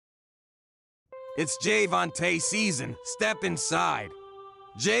It's Javonte season. Step inside.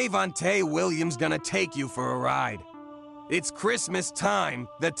 Javonte Williams gonna take you for a ride. It's Christmas time,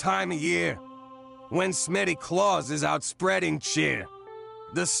 the time of year when Smitty Claus is out spreading cheer.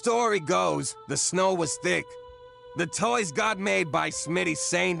 The story goes, the snow was thick. The toys got made by Smitty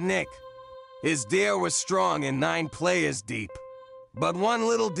Saint Nick. His deer was strong and 9 players deep. But one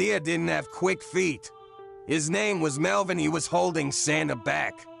little deer didn't have quick feet. His name was Melvin, he was holding Santa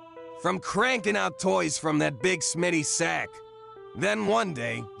back from cranking out toys from that big Smitty sack. Then one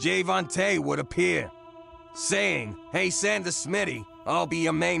day, Javonte would appear, saying, "Hey Santa Smitty, I'll be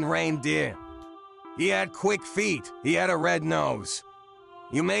your main reindeer." He had quick feet, he had a red nose.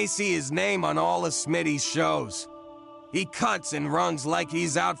 You may see his name on all of Smitty's shows. He cuts and runs like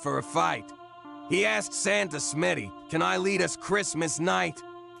he's out for a fight. He asked Santa Smitty, "Can I lead us Christmas night?"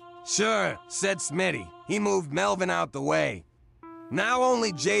 "Sure," said Smitty. He moved Melvin out the way. Now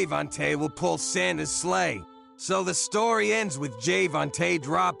only Javonte will pull Santa's sleigh. So the story ends with Javonte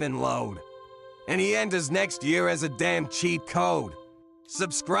dropping load. And he enters next year as a damn cheat code.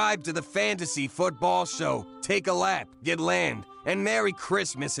 Subscribe to the Fantasy Football Show. Take a lap, get land, and Merry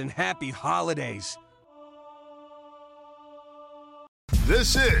Christmas and Happy Holidays.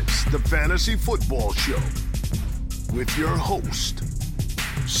 This is the Fantasy Football Show with your host,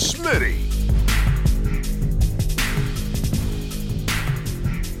 Smitty.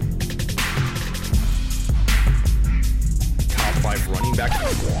 Top 5 running back.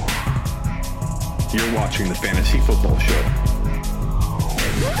 You're watching the Fantasy Football Show.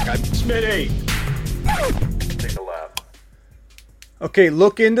 Smitty. Take a lap. Okay,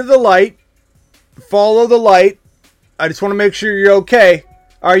 look into the light. Follow the light. I just want to make sure you're okay.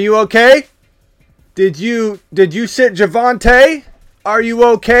 Are you okay? Did you sit Javonte? Are you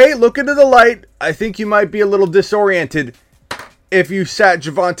okay? Look into the light. I think you might be a little disoriented if you sat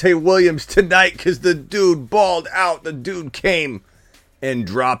Javonte Williams tonight because the dude balled out. The dude came and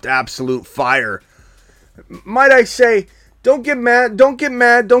dropped absolute fire. Might I say, don't get mad. Don't get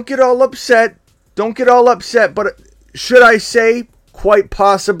mad. Don't get all upset. Don't get all upset. But should I say, quite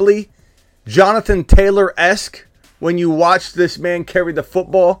possibly, Jonathan Taylor-esque when you watch this man carry the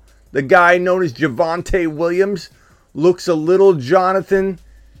football? The guy known as Javonte Williams looks a little Jonathan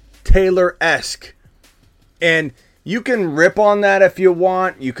Taylor-esque. And you can rip on that if you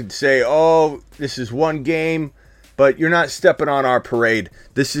want. You could say, oh, this is one game, but you're not stepping on our parade.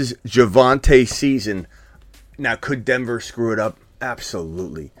 This is Javonte season. Now, could Denver screw it up?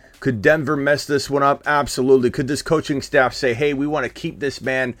 Absolutely. Could Denver mess this one up? Absolutely. Could this coaching staff say, hey, we want to keep this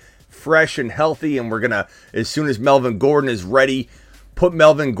man fresh and healthy, and we're going to, as soon as Melvin Gordon is ready, put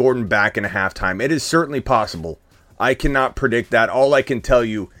Melvin Gordon back in a halftime? It is certainly possible. I cannot predict that. All I can tell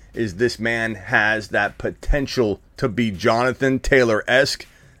you is this man has that potential to be Jonathan Taylor-esque,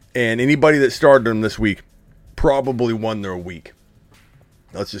 and anybody that started him this week probably won their week.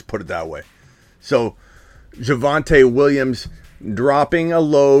 Let's just put it that way. So, Javonte Williams dropping a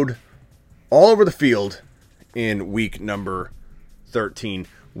load all over the field in week number 13.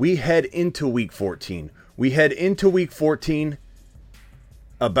 We head into week 14.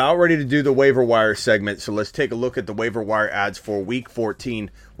 About ready to do the waiver wire segment, so let's take a look at the waiver wire ads for week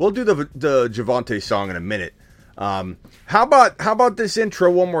 14. We'll do the Javonte song in a minute. How about this intro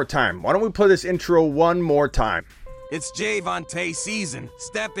one more time? Why don't we play this intro one more time? It's Javonte season.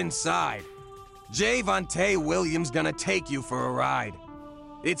 Step inside. Javonte Williams gonna take you for a ride.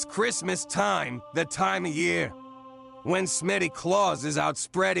 It's Christmas time, the time of year when Smitty Claus is out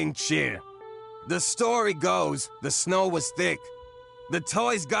spreading cheer. The story goes, the snow was thick. The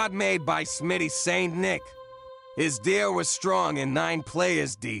toys got made by Smitty Saint Nick. His deer was strong and 9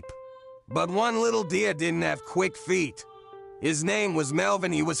 players deep. But one little deer didn't have quick feet. His name was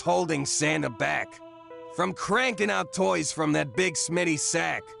Melvin, he was holding Santa back from cranking out toys from that big Smitty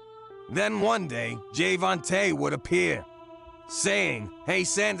sack. Then one day, Javonte would appear, saying, "Hey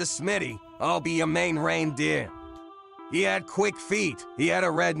Santa Smitty, I'll be your main reindeer." He had quick feet, he had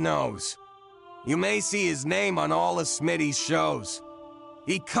a red nose. You may see his name on all of Smitty's shows.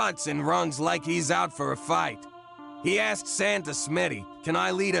 He cuts and runs like he's out for a fight. He asked Santa Smitty, "Can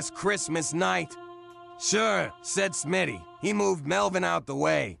I lead us Christmas night?" "Sure," said Smitty. He moved Melvin out the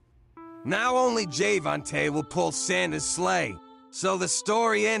way. Now only Javonte will pull Santa's sleigh. So the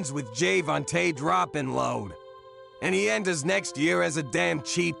story ends with Javonte dropping load. And he enters next year as a damn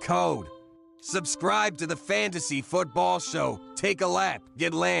cheat code. Subscribe to the Fantasy Football Show. Take a lap,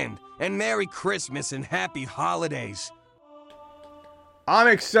 get land, and Merry Christmas and Happy Holidays. I'm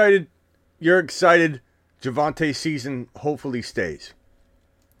excited. You're excited. Javonte season hopefully stays.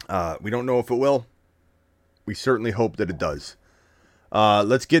 We don't know if it will. We certainly hope that it does.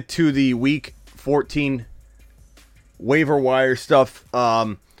 Let's get to the Week 14 waiver wire stuff.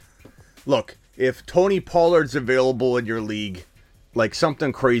 Look, if Tony Pollard's available in your league, like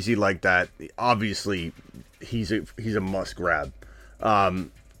something crazy like that, obviously he's a must grab.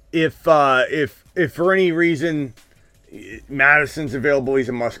 If for any reason Madison's available, he's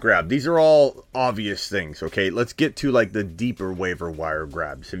a must grab. These are all obvious things. Okay, let's get to like the deeper waiver wire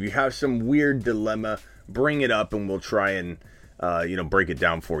grabs. If you have some weird dilemma, bring it up and we'll try and break it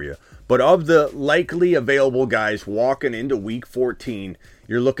down for you. But of the likely available guys walking into week 14,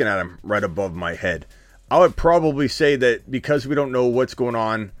 you're looking at them right above my head. I would probably say that because we don't know what's going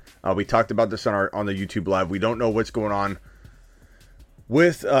on, we talked about this on the YouTube live. We don't know what's going on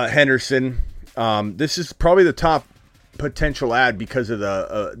with Henderson. This is probably the top potential ad because of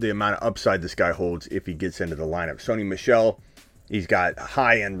the amount of upside this guy holds if he gets into the lineup. Sony Michel, he's got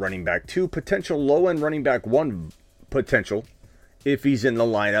high-end running back 2 potential, low-end running back 1 potential if he's in the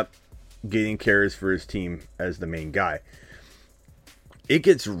lineup getting carries for his team as the main guy. It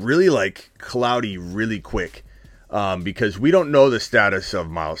gets really like cloudy really quick because we don't know the status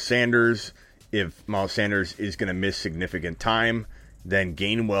of Miles Sanders. If Miles Sanders is going to miss significant time, then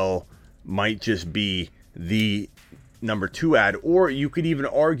Gainwell might just be the number 2 ad, or you could even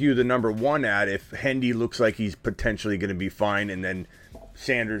argue the number 1 ad if Hendy looks like he's potentially going to be fine and then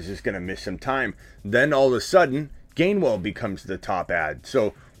Sanders is going to miss some time. Then all of a sudden, Gainwell becomes the top ad.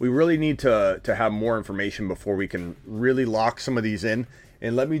 So we really need to have more information before we can really lock some of these in.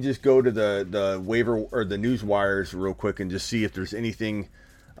 And let me just go to the waiver or the news wires real quick and just see if there's anything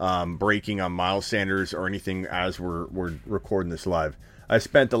breaking on Miles Sanders or anything as we're recording this live.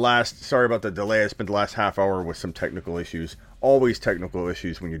 Sorry about the delay, I spent the last half hour with some technical issues. Always technical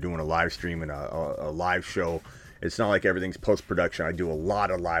issues when you're doing a live stream and a live show. It's not like everything's post-production. I do a lot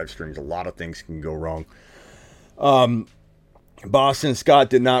of live streams. A lot of things can go wrong. Boston Scott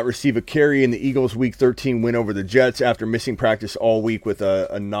did not receive a carry in the Eagles' Week 13 win over the Jets after missing practice all week with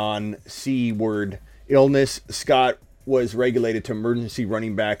a non-C word illness. Scott was regulated to emergency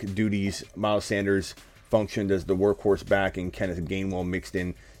running back duties. Miles Sanders functioned as the workhorse back, and Kenneth Gainwell mixed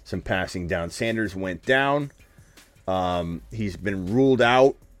in some passing down. Sanders went down. He's been ruled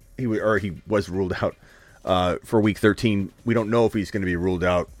out. He was ruled out for Week 13. We don't know if he's going to be ruled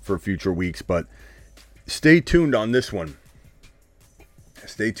out for future weeks, but stay tuned on this one.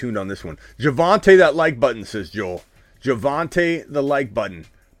 Stay tuned on this one. Javonte, that like button, says Joel. Javonte, the like button.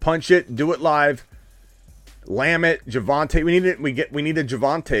 Punch it. Do it live. Lamb it. Javonte. We need a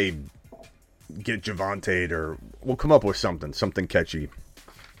Javonte. Get Javonte, or we'll come up with something catchy.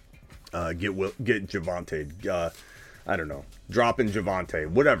 Get Javonte. I don't know. Drop in Javonte.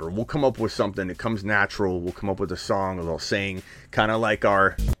 Whatever. We'll come up with something. It comes natural. We'll come up with a song, a little saying, kind of like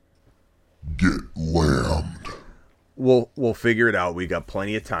our Get Lambed. We'll figure it out. We got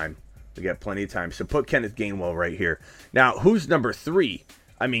plenty of time. So put Kenneth Gainwell right here. Now, who's number 3?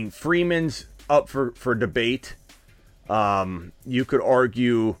 I mean, Freeman's up for debate. You could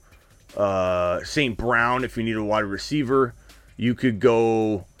argue St. Brown if you need a wide receiver. You could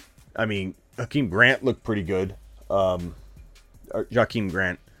go, Hakeem Grant looked pretty good. Jakeem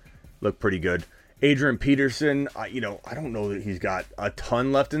Grant looked pretty good. Adrian Peterson, I don't know that he's got a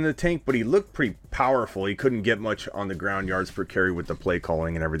ton left in the tank, but he looked pretty powerful. He couldn't get much on the ground yards per carry with the play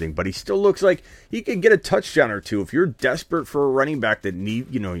calling and everything, but he still looks like he could get a touchdown or two. If you're desperate for a running back that need,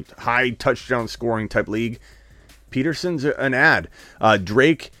 high touchdown scoring type league, Peterson's an ad.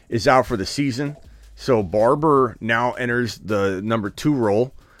 Drake is out for the season, so Barber now enters the number 2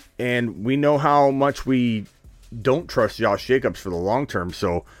 role, and we know how much we don't trust Josh Jacobs for the long term,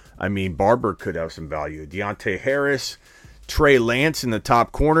 so Barber could have some value. Deontay Harris, Trey Lance in the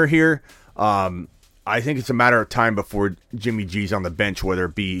top corner here. I think it's a matter of time before Jimmy G's on the bench, whether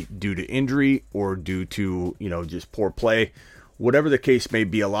it be due to injury or due to, just poor play. Whatever the case may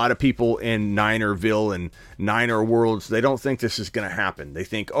be, a lot of people in Ninerville and Niner worlds, they don't think this is going to happen. They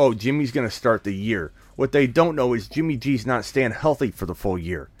think, Jimmy's going to start the year. What they don't know is Jimmy G's not staying healthy for the full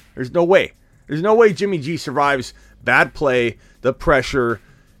year. There's no way. There's no way Jimmy G survives bad play, the pressure,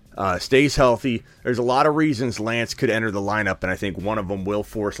 stays healthy. There's a lot of reasons Lance could enter the lineup, and I think one of them will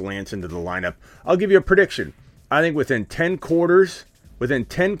force Lance into the lineup. I'll give you a prediction. I think within 10 quarters,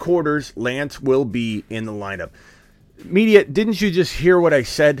 Lance will be in the lineup. Media, didn't you just hear what I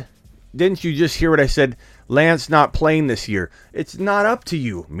said? Lance not playing this year. It's not up to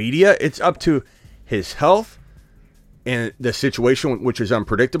you, media. It's up to his health and the situation, which is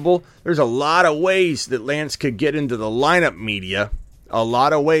unpredictable. There's a lot of ways that Lance could get into the lineup, media. A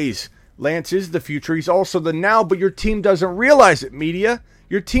lot of ways. Lance is the future. He's also the now, but your team doesn't realize it, media.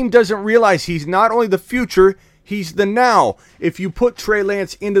 Your team doesn't realize he's not only the future, He's the now. If you put Trey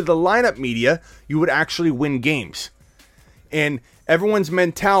Lance into the lineup, media, you would actually win games. And everyone's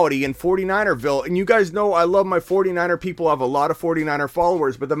mentality in 49erville, and you guys know I love my 49er people. I have a lot of 49er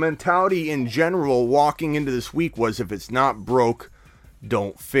followers, but the mentality in general walking into this week was, if it's not broke,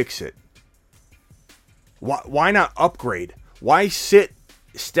 don't fix it. Why not upgrade? Why sit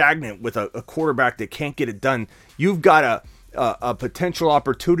stagnant with a quarterback that can't get it done? You've got a potential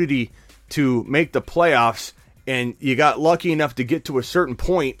opportunity to make the playoffs, and you got lucky enough to get to a certain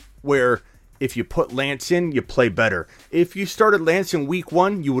point where if you put Lance in, you play better. If you started Lance in week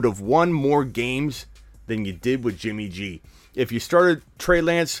 1, you would have won more games than you did with Jimmy G. If you started Trey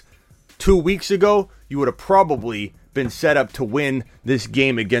Lance 2 weeks ago, you would have probably been set up to win this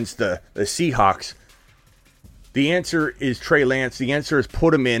game against the Seahawks. The answer is Trey Lance. The answer is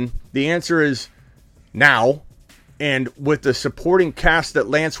put him in. The answer is now. And with the supporting cast that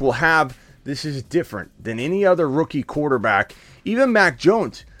Lance will have, this is different than any other rookie quarterback. Even Mac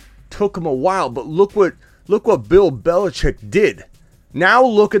Jones took him a while, but look what Bill Belichick did. Now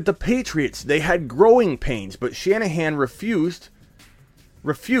look at the Patriots. They had growing pains, but Shanahan refused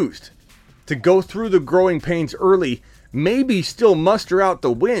to go through the growing pains early, maybe still muster out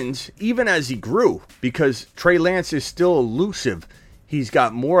the wins even as he grew, because Trey Lance is still elusive. He's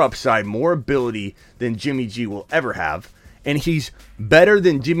got more upside, more ability than Jimmy G will ever have, and he's better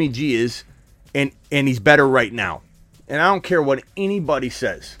than Jimmy G is, and he's better right now. And I don't care what anybody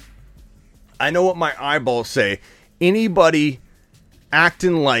says. I know what my eyeballs say. Anybody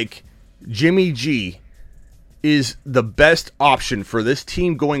acting like Jimmy G is the best option for this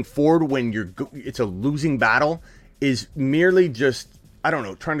team going forward when it's a losing battle is merely just, I don't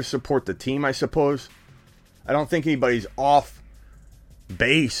know, trying to support the team, I suppose. I don't think anybody's off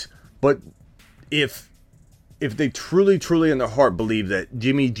base, but if they truly in their heart believe that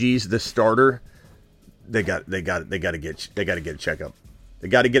Jimmy G's the starter, they got to get a checkup. They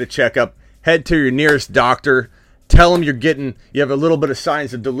got to get a checkup. Head to your nearest doctor. Tell him you have a little bit of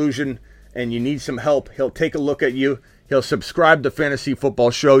signs of delusion and you need some help. He'll take a look at you. He'll subscribe to Fantasy Football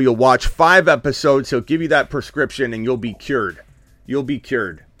Show. You'll watch 5 episodes. He'll give you that prescription and you'll be cured. You'll be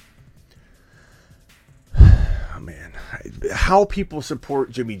cured. Oh, man. How people support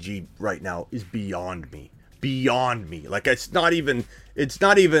Jimmy G right now is beyond me. Beyond me. Like, it's not even a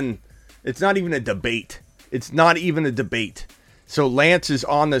debate. It's not even a debate. So Lance is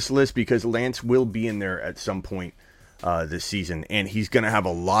on this list because Lance will be in there at some point this season, and he's going to have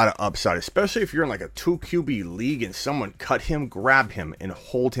a lot of upside, especially if you're in like a 2 QB league and someone cut him, grab him, and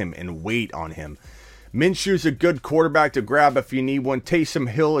hold him and wait on him. Minshew's a good quarterback to grab if you need one. Taysom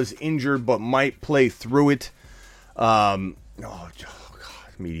Hill is injured but might play through it. God,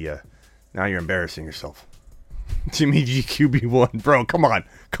 media. Now you're embarrassing yourself. Jimmy G QB1, bro. Come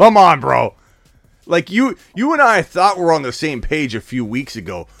on, bro. Like you and I thought we're on the same page a few weeks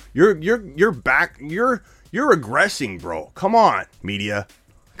ago. You're back. You're regressing, bro. Come on, media.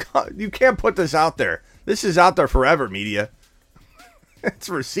 You can't put this out there. This is out there forever, media. It's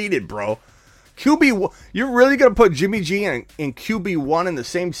receded, bro. QB, you're really gonna put Jimmy G in QB1 in the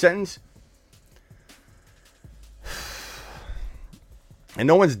same sentence? And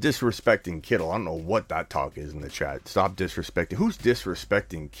no one's disrespecting Kittle. I don't know what that talk is in the chat. Stop disrespecting. Who's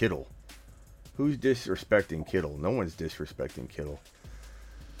disrespecting Kittle? Who's disrespecting Kittle? No one's disrespecting Kittle.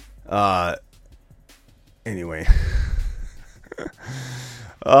 Anyway.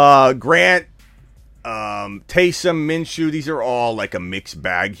 Grant, Taysom, Minshew, these are all like a mixed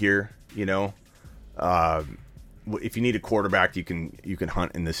bag here, you know. If you need a quarterback, you can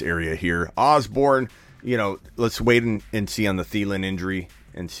hunt in this area here. Osborne, you know, let's wait and see on the Thielen injury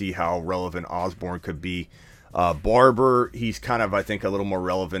and see how relevant Osborne could be. Barber, he's kind of, I think, a little more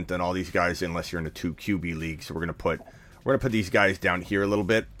relevant than all these guys, unless you're in a 2 QB league. So we're gonna put these guys down here a little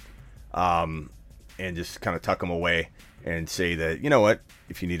bit, and just kind of tuck them away and say that, you know what,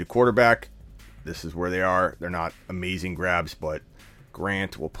 if you need a quarterback, this is where they are. They're not amazing grabs, but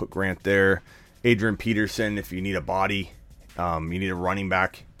Grant, we'll put Grant there. Adrian Peterson, if you need a body, you need a running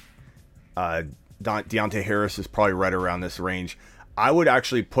back. Deontay Harris is probably right around this range. I would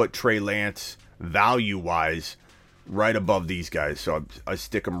actually put Trey Lance value-wise right above these guys. So I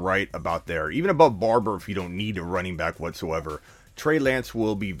stick them right about there. Even above Barber if you don't need a running back whatsoever. Trey Lance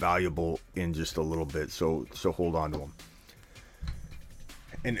will be valuable in just a little bit, so hold on to him.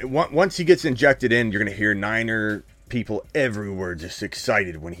 And once he gets injected in, you're going to hear Niner people everywhere just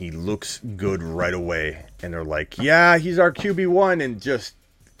excited when he looks good right away. And they're like, yeah, he's our QB1, and just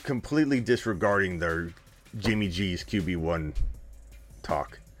completely disregarding their Jimmy G's QB1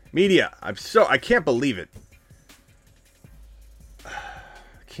 talk. Media, I can't believe it.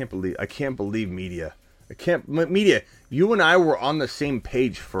 I can't believe media Media, you and I were on the same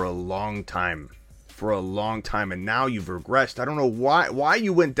page for a long time. And now you've regressed. I don't know why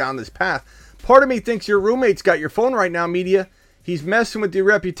you went down this path. Part of me thinks your roommate's got your phone right now, Media. He's messing with your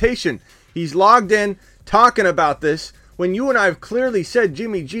reputation. He's logged in, talking about this, when you and I have clearly said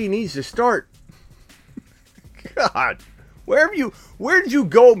Jimmy G needs to start. God, where'd you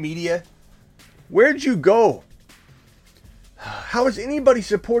go, Media? Where'd you go? How is anybody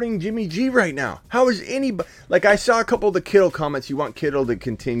supporting Jimmy G right now? How is anybody... Like, I saw a couple of the Kittle comments. You want Kittle to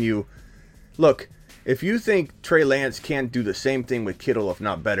continue. Look, if you think Trey Lance can't do the same thing with Kittle, if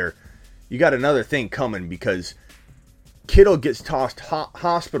not better, you got another thing coming, because Kittle gets tossed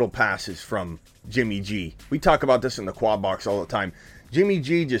hospital passes from Jimmy G. We talk about this in the quad box all the time. Jimmy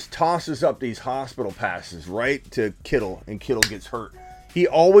G just tosses up these hospital passes right to Kittle, and Kittle gets hurt. He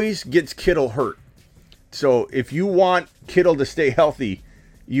always gets Kittle hurt. So if you want Kittle to stay healthy,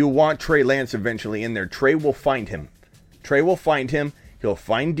 you want Trey Lance eventually in there. Trey will find him. He'll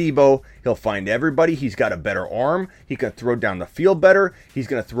find Debo. He'll find everybody. He's got a better arm. He can throw down the field better. He's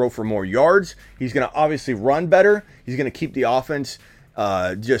going to throw for more yards. He's going to obviously run better. He's going to keep the offense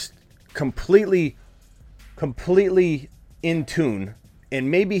just completely in tune.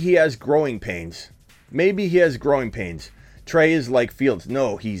 And maybe he has growing pains. Trey is like Fields.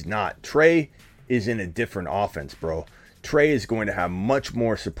 No, he's not. Trey is in a different offense, bro. Trey is going to have much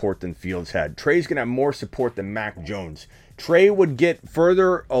more support than Fields had. Trey's going to have more support than Mac Jones. Trey would get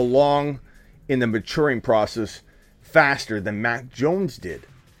further along in the maturing process faster than Mac Jones did.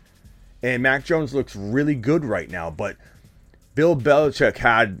 And Mac Jones looks really good right now, but Bill Belichick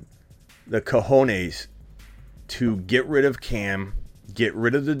had the cojones to get rid of Cam, get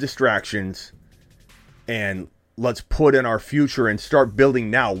rid of the distractions, and let's put in our future and start building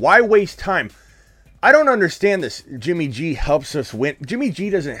now. Why waste time? I don't understand this. Jimmy G helps us win. Jimmy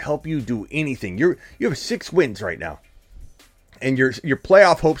G doesn't help you do anything. You have 6 wins right now, and your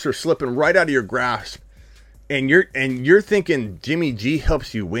playoff hopes are slipping right out of your grasp. And you're thinking Jimmy G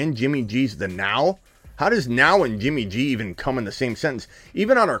helps you win. Jimmy G's the now. How does now and Jimmy G even come in the same sentence?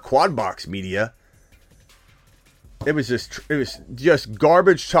 Even on our quad box, Media, it was just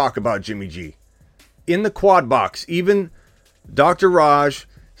garbage talk about Jimmy G. In the quad box, even Dr. Raj,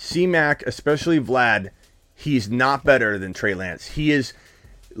 C-Mac, especially Vlad, he's not better than Trey Lance. He is.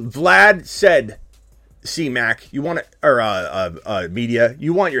 Vlad said, C-Mac, you want to, or Media,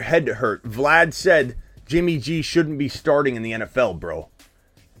 you want your head to hurt. Vlad said Jimmy G shouldn't be starting in the NFL, bro.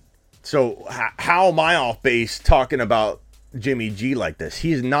 So how am I off base talking about Jimmy G like this?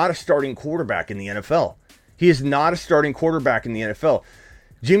 He is not a starting quarterback in the NFL.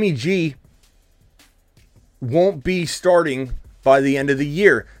 Jimmy G won't be starting by the end of the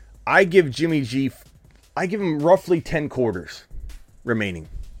year. I give him roughly 10 quarters remaining.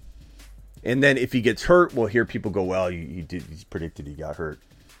 And then if he gets hurt, we'll hear people go, well, he's predicted he got hurt.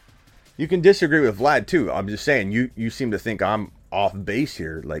 You can disagree with Vlad too. I'm just saying, you seem to think I'm off base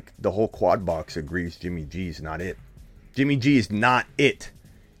here. Like, the whole quad box agrees Jimmy G is not it. Jimmy G is not it.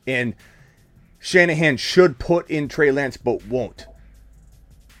 And Shanahan should put in Trey Lance, but won't.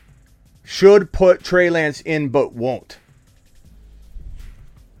 Should put Trey Lance in, but won't.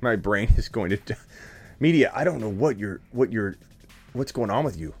 My brain is going to... Media, I don't know what's going on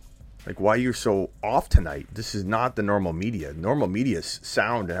with you. Like, why you're so off tonight. This is not the normal Media. Normal Media's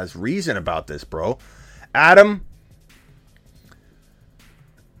sound and has reason about this, bro. Adam,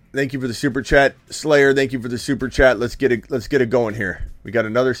 thank you for the super chat. Slayer, thank you for the super chat. Let's get it going here. We got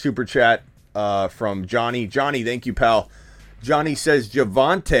another super chat from Johnny. Johnny, thank you, pal. Johnny says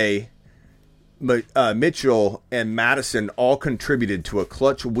Javonte, Mitchell, and Madison all contributed to a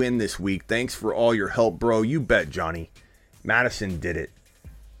clutch win this week. Thanks for all your help, bro. You bet, Johnny. Madison did it.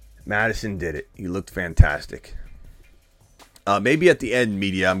 He looked fantastic. Maybe at the end,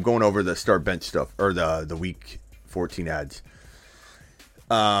 Media, I'm going over the start bench stuff, or the week 14 ads.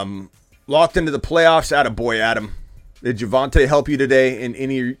 Locked into the playoffs. Attaboy, Adam. Did Javonte help you today in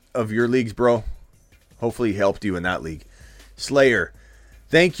any of your leagues, bro? Hopefully he helped you in that league. Slayer,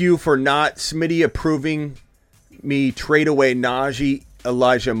 thank you for not Smitty approving me trade away Najee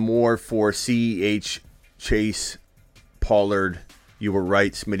Elijah Moore for C.H. Chase Pollard. You were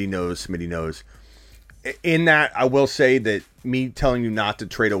right. Smitty knows. In that, I will say that me telling you not to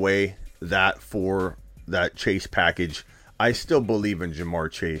trade away that for that Chase package, I still believe in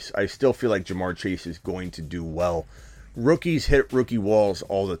Jamar Chase. I still feel like Jamar Chase is going to do well. Rookies hit rookie walls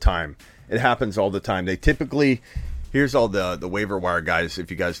all the time. It happens all the time. They typically... Here's all the waiver wire guys. If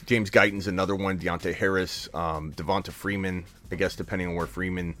you guys... James Guyton's another one. Deontay Harris. Devonta Freeman. I guess depending on where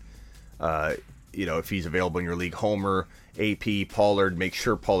Freeman if he's available in your league, Homer, AP, Pollard, make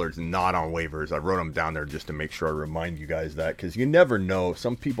sure Pollard's not on waivers. I wrote him down there just to make sure I remind you guys that, because you never know.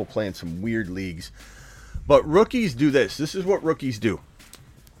 Some people play in some weird leagues. But rookies do this. This is what rookies do.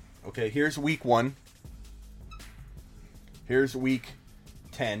 Okay, here's week 1. Here's week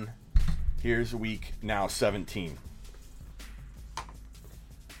 10. Here's week now 17.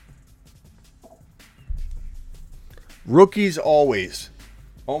 Rookies always,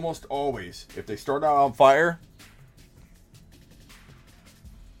 almost always, if they start out on fire,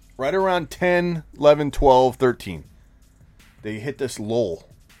 right around 10, 11, 12, 13, they hit this lull.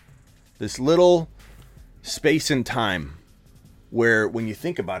 This little space in time where, when you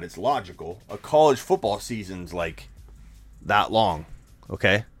think about it, it's logical. A college football season's like that long,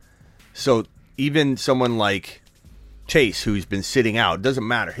 okay? So even someone like Chase, who's been sitting out, it doesn't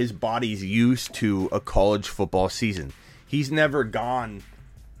matter. His body's used to a college football season. He's never gone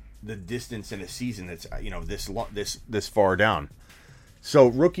the distance in a season that's this far down. So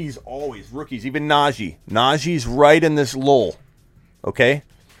rookies, even Najee's right in this lull. Okay,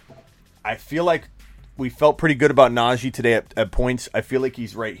 I feel like we felt pretty good about Najee today at points. I feel like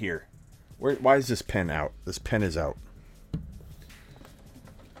he's right here. Why is this pen out? This pen is out.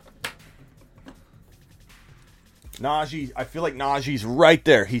 Najee, I feel like Najee's right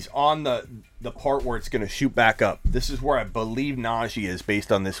there. He's on the part where it's going to shoot back up. This is where I believe Najee is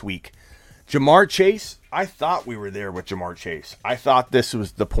based on this week. Jamar Chase, I thought we were there with Jamar Chase. I thought this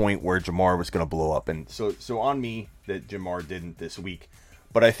was the point where Jamar was going to blow up. And so on me that Jamar didn't this week.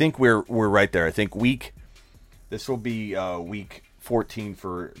 But I think we're right there. I think this will be week 14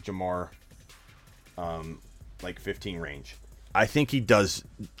 for Jamar, like 15 range. I think he does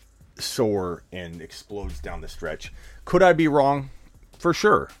soar and explodes down the stretch. Could I be wrong? For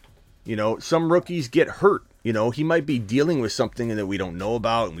sure. Some rookies get hurt. He might be dealing with something that we don't know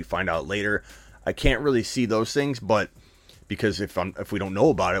about and we find out later. I can't really see those things, but because if we don't know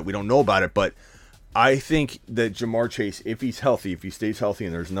about it, we don't know about it. But I think that Jamar Chase, if he's healthy, if he stays healthy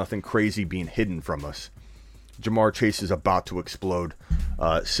and there's nothing crazy being hidden from us, Jamar Chase is about to explode,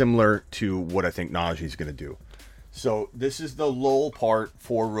 similar to what I think Najee's going to do. So this is the lull part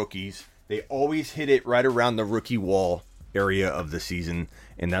for rookies. They always hit it right around the rookie wall area of the season,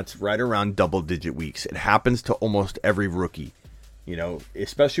 and that's right around double-digit weeks. It happens to almost every rookie,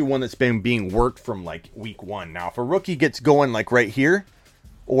 especially one that's been being worked from like week 1. Now, if a rookie gets going like right here,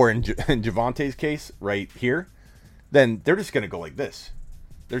 or in Javonte's case, right here, then they're just going to go like this.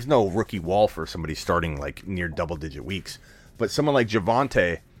 There's no rookie wall for somebody starting like near double-digit weeks. But someone like someone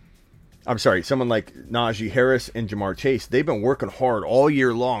like Najee Harris and Jamar Chase, they've been working hard all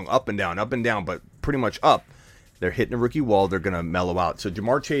year long, up and down, but pretty much up. They're hitting a rookie wall. They're going to mellow out. So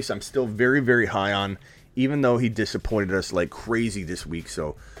Jamar Chase, I'm still very, very high on, even though he disappointed us like crazy this week.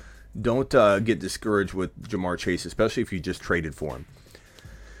 So don't get discouraged with Jamar Chase, especially if you just traded for him.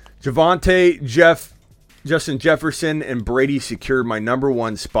 Javonte, Justin Jefferson, and Brady secured my number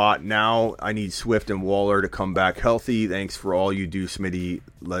 1 spot. Now I need Swift and Waller to come back healthy. Thanks for all you do, Smitty.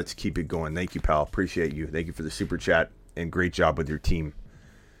 Let's keep it going. Thank you, pal. Appreciate you. Thank you for the super chat, and great job with your team.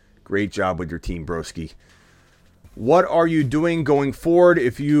 Great job with your team, broski. What are you doing going forward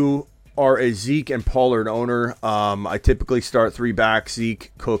if you are a Zeke and Pollard owner? I typically start 3 back: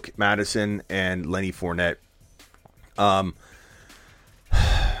 Zeke, Cook, Madison, and Lenny Fournette.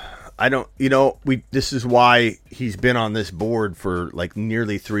 I don't, this is why he's been on this board for like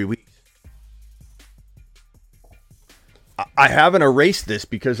nearly 3 weeks. I haven't erased this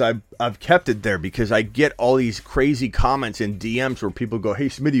because I've kept it there because I get all these crazy comments in DMs where people go, "Hey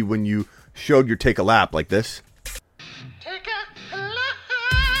Smitty, when you showed your take a lap like this."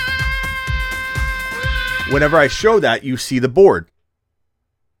 Whenever I show that, you see the board.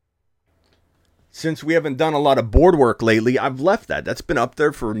 Since we haven't done a lot of board work lately, I've left that. That's been up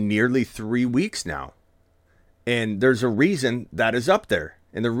there for nearly 3 weeks now. And there's a reason that is up there.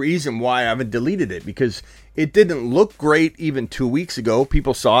 And the reason why I haven't deleted it, because it didn't look great even 2 weeks ago.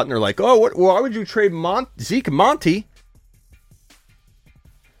 People saw it and they're like, "Oh, why would you trade Zeke and Monty?"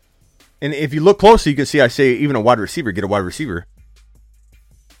 And if you look closely, you can see I say even a wide receiver, get a wide receiver.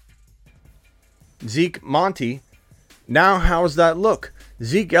 Zeke, Monty. Now how's that look?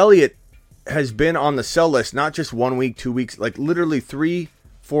 Zeke Elliott has been on the sell list, not just 1 week, 2 weeks, like literally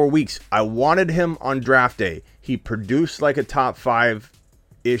 3-4 weeks. I wanted him on draft day. He produced like a top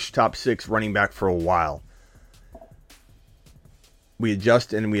 5-ish, top 6 running back for a while. We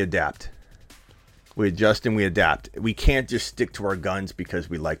adjust and we adapt. We can't just stick to our guns because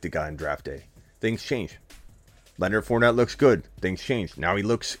we like the guy on draft day. Things change. Leonard Fournette looks good. Things change. Now he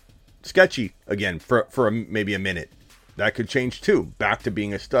looks sketchy again for maybe a minute. That could change too. Back to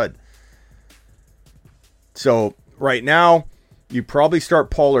being a stud. So right now, you probably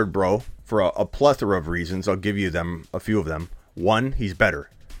start Pollard, bro, for a plethora of reasons. I'll give you a few of them. One, he's better.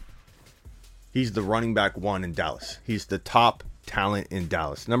 He's the running back one in Dallas. He's the top talent in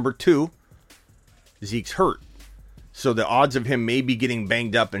Dallas. Number two, Zeke's hurt. So the odds of him maybe getting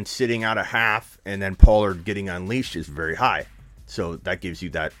banged up and sitting out a half and then Pollard getting unleashed is very high. So that gives you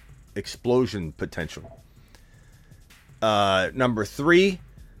that explosion potential. Number three,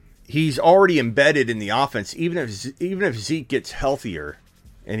 he's already embedded in the offense. Even if Zeke gets healthier,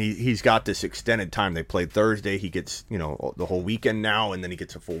 and he's got this extended time. They played Thursday. He gets the whole weekend now, and then he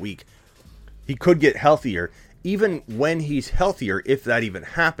gets a full week. He could get healthier. Even when he's healthier, if that even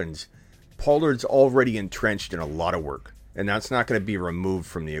happens, Pollard's already entrenched in a lot of work, and that's not going to be removed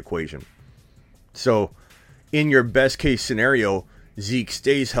from the equation. So, in your best case scenario, Zeke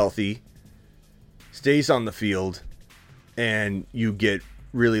stays healthy, stays on the field, and you get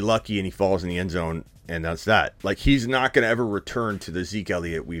really lucky and he falls in the end zone, and that's that. Like, he's not going to ever return to the Zeke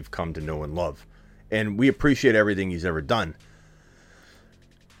Elliott we've come to know and love. And we appreciate everything he's ever done.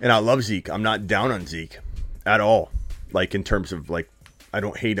 And I love Zeke. I'm not down on Zeke at all. Like, in terms of, like, I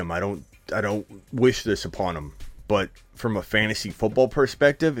don't hate him. I don't wish this upon him. But from a fantasy football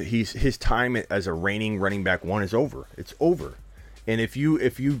perspective, his time as a reigning running back one is over. It's over. And if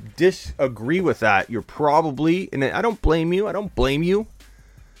you disagree with that, you're probably, and I don't blame you.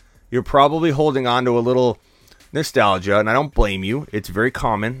 You're probably holding on to a little nostalgia, and I don't blame you. It's very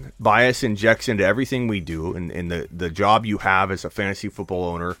common. Bias injects into everything we do, and the job you have as a fantasy football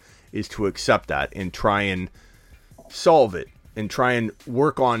owner is to accept that and try and solve it and try and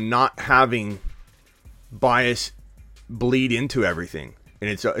work on not having bias bleed into everything. And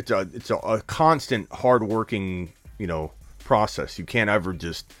it's a constant hard-working, process. You can't ever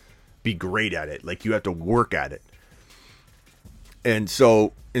just be great at it. Like, you have to work at it. And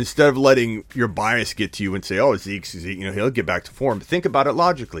so instead of letting your bias get to you and say, oh, Zeke's, he'll get back to form, think about it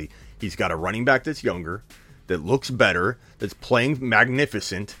logically. He's got a running back that's younger, that looks better, that's playing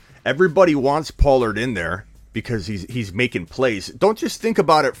magnificent. Everybody wants Pollard in there because he's making plays. Don't just think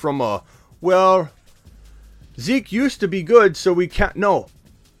about it from Zeke used to be good, so we can't. No,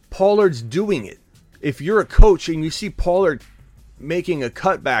 Pollard's doing it. If you're a coach and you see Pollard making a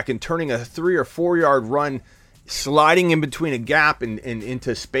cutback and turning a 3 or 4 yard run, sliding in between a gap and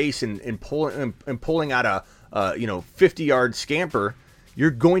into space and pulling out a 50-yard scamper,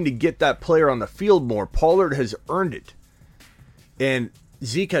 you're going to get that player on the field more. Pollard has earned it. And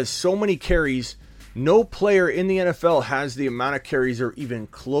Zeke has so many carries. No player in the NFL has the amount of carries or even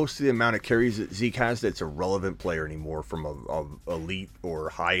close to the amount of carries that Zeke has that's a relevant player anymore from a elite or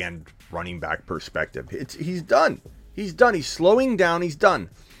high-end running back perspective. He's done. He's done. He's slowing down. He's done.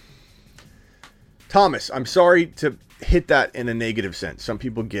 Thomas, I'm sorry to hit that in a negative sense. Some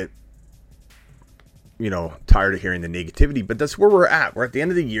people get, tired of hearing the negativity, but that's where we're at. We're at the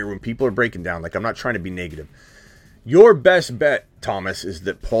end of the year when people are breaking down. Like, I'm not trying to be negative. Your best bet, Thomas, is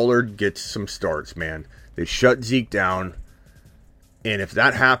that Pollard gets some starts, man. They shut Zeke down, and if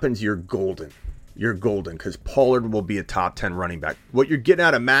that happens, you're golden. You're golden because Pollard will be a top 10 running back. What you're getting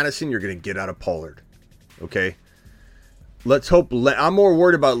out of Madison, you're going to get out of Pollard. Okay? Let's hope. I'm more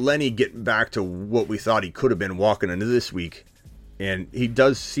worried about Lenny getting back to what we thought he could have been walking into this week. And he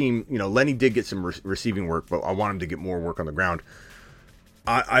does seem, Lenny did get some receiving work, but I want him to get more work on the ground.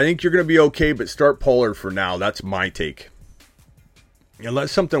 I think you're going to be okay, but start Pollard for now. That's my take.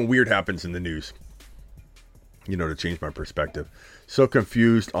 Unless something weird happens in the news, to change my perspective. So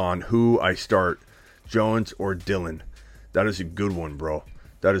confused on who I start, Jones or Dillon. That is a good one, bro.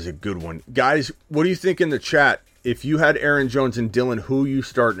 That is a good one. Guys, what do you think in the chat? If you had Aaron Jones and Dillon, who you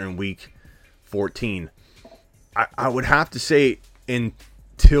starting in week 14? I would have to say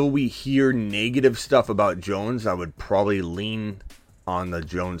until we hear negative stuff about Jones, I would probably lean on the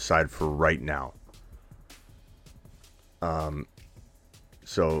Jones side for right now.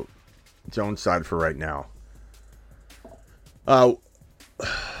 So Jones side for right now. Let's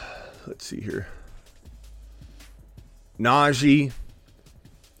see here. Najee,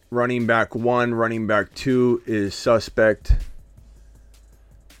 running back 1, running back 2 is suspect.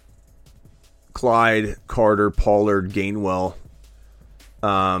 Clyde, Carter, Pollard, Gainwell.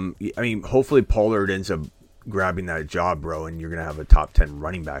 Hopefully Pollard ends up grabbing that job, bro, and you're going to have a top 10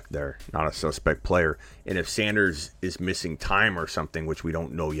 running back there, not a suspect player. And if Sanders is missing time or something, which we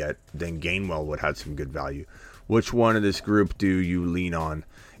don't know yet, then Gainwell would have some good value. Which one of this group do you lean on?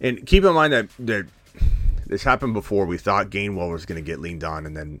 And keep in mind that this happened before. We thought Gainwell was going to get leaned on,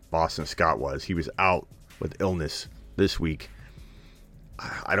 and then Boston Scott was. He was out with illness this week.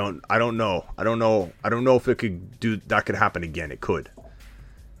 I don't know. I don't know if it could happen again. It could.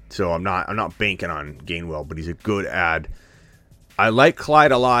 So I'm not banking on Gainwell, but he's a good ad. I like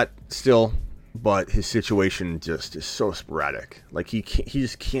Clyde a lot still, but his situation just is so sporadic. Like he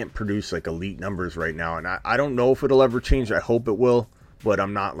just can't produce like elite numbers right now, and I don't know if it'll ever change. I hope it will, but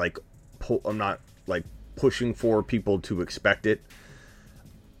I'm not like pushing for people to expect it.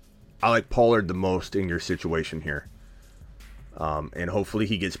 I like Pollard the most in your situation here. And hopefully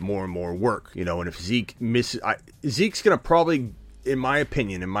he gets more and more work, you know, and if Zeke misses, Zeke's going to probably, in my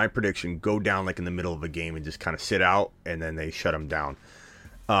opinion, in my prediction, go down like in the middle of a game and just kind of sit out, and then they shut him down.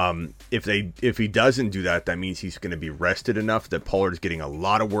 If he doesn't do that, that means he's going to be rested enough that Pollard's getting a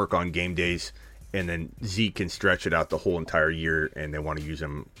lot of work on game days, and then Zeke can stretch it out the whole entire year, and they want to use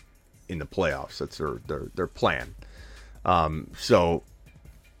him in the playoffs. That's their plan. So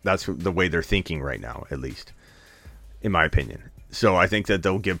that's the way they're thinking right now, at least, in my opinion. So I think that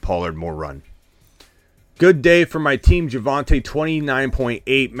they'll give Pollard more run. Good day for my team. Javonte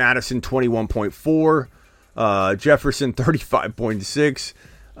 29.8, Madison 21.4, Jefferson 35.6,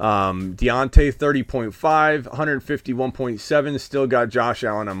 Deontay 30.5, 151.7. Still got Josh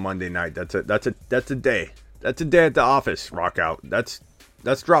Allen on Monday night. That's a day. That's a day at the office. Rock out. That's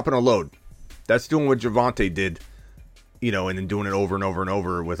dropping a load. That's doing what Javonte did, you know, and then doing it over and over and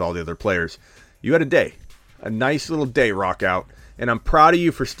over with all the other players. You had a day. A nice little day, rock out. And I'm proud of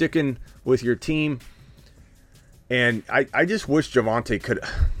you for sticking with your team. And I just wish Javonte could...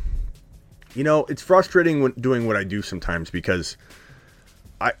 You know, it's frustrating when doing what I do sometimes, because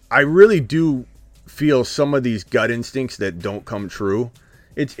I really do feel some of these gut instincts that don't come true.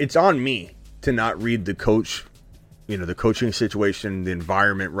 It's on me to not read the coach, you know, the coaching situation, the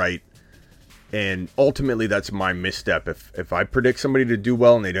environment right. And ultimately, that's my misstep. If I predict somebody to do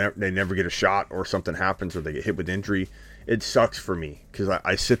well and they never get a shot, or something happens, or they get hit with injury, it sucks for me, because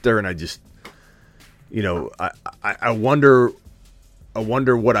I sit there and I just, you know, I wonder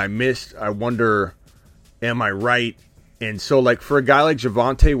what I missed. I wonder, am I right? And so, like, for a guy like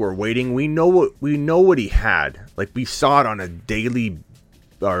Javonte, we're waiting. We know what he had. Like, we saw it on a daily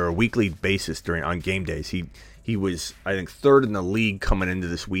or a weekly basis on game days. He was, I think, third in the league coming into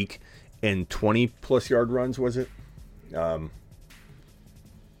this week in 20-plus yard runs, was it? Let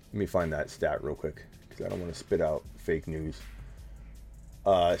me find that stat real quick, because I don't want to spit out fake news.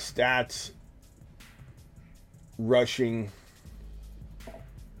 Stats, rushing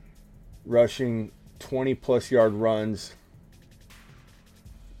 20-plus yard runs.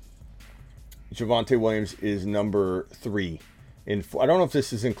 Javonte Williams is number 3. I don't know if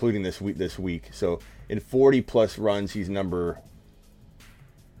this is including this week. So in 40-plus runs, he's number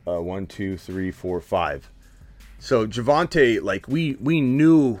 1, 2, 3, 4, 5. So Javonte, like, we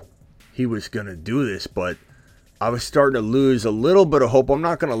knew he was going to do this, but I was starting to lose a little bit of hope. I'm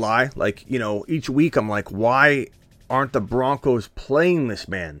not going to lie. Like, you know, each week I'm like, why aren't the Broncos playing this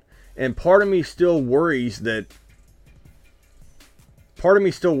man? And part of me still worries that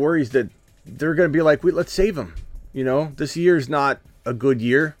they're going to be like, let's save him. You know, this year is not a good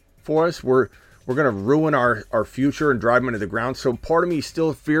year for us. We're going to ruin our future and drive him into the ground. So part of me is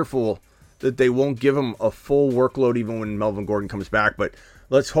still fearful that they won't give him a full workload even when Melvin Gordon comes back. But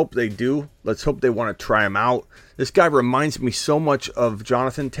let's hope they do. Let's hope they want to try him out. This guy reminds me so much of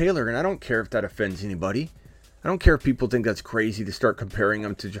Jonathan Taylor, and I don't care if that offends anybody. I don't care if people think that's crazy to start comparing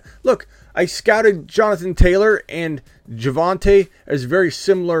him to... Look, I scouted Jonathan Taylor and Javonte as very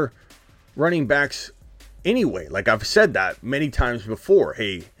similar running backs anyway. Like, I've said that many times before.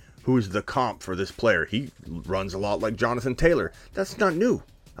 Hey, who's the comp for this player? He runs a lot like Jonathan Taylor. That's not new.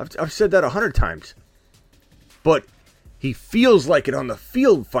 I've said that 100 times. But he feels like it on the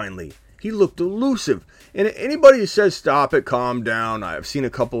field finally. He looked elusive. And anybody who says, stop it, calm down. I've seen a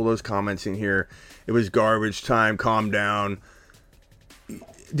couple of those comments in here. It was garbage time, calm down.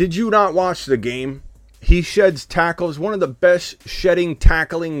 Did you not watch the game? He sheds tackles, one of the best shedding,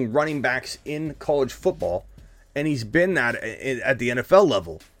 tackling running backs in college football. And he's been that at the NFL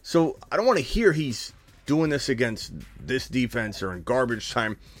level. So I don't want to hear he's doing this against this defense or in garbage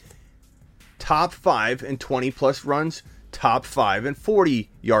time. Top 5 in 20-plus runs. Top 5 in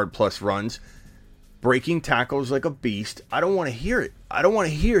 40-yard-plus runs. Breaking tackles like a beast. I don't want to hear it. I don't want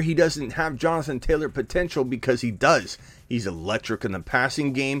to hear he doesn't have Jonathan Taylor potential, because he does. He's electric in the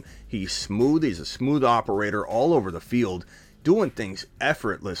passing game. He's smooth. He's a smooth operator all over the field, doing things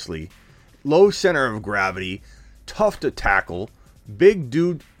effortlessly. Low center of gravity. Tough to tackle. Big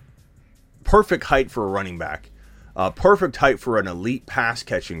dude. Perfect height for a running back. Perfect height for an elite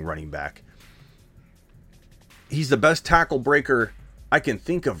pass-catching running back. He's the best tackle breaker I can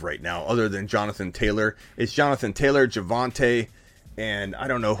think of right now, other than Jonathan Taylor. It's Jonathan Taylor, Javonte, And I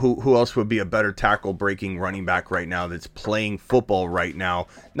don't know who else would be a better tackle-breaking running back right now that's playing football right now.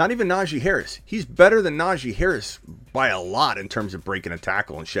 Not even Najee Harris. He's better than Najee Harris by a lot in terms of breaking a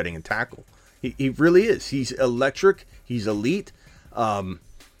tackle and shedding a tackle. He really is. He's electric. He's elite. And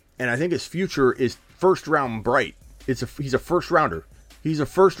I think his future is first-round bright. He's a first-rounder. He's a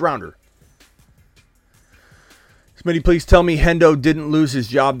first-rounder. Somebody please tell me Hendo didn't lose his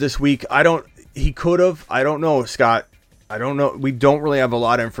job this week. He could have. I don't know, Scott. I don't know. We don't really have a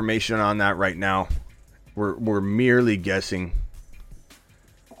lot of information on that right now. We're merely guessing.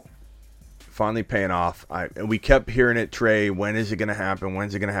 Finally paying off. And we kept hearing it, Trey. When is it going to happen?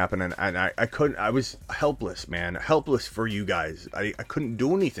 When's it going to happen? And I couldn't. I was helpless, man. Helpless for you guys. I couldn't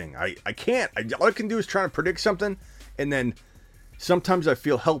do anything. I can't. All I can do is try to predict something. And then sometimes I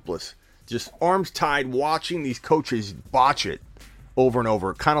feel helpless. Just arms tied watching these coaches botch it over and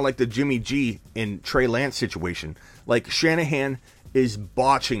over. Kind of like the Jimmy G and Trey Lance situation. Like Shanahan is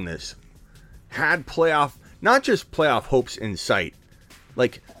botching this. Had playoff, not just playoff hopes in sight.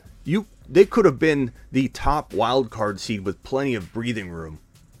 Like they could have been the top wild card seed with plenty of breathing room,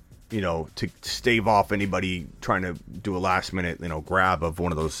 to stave off anybody trying to do a last minute, grab of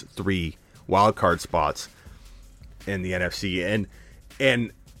one of those 3 wild card spots in the NFC.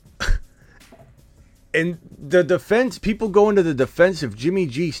 And the defense, people go into the defense of Jimmy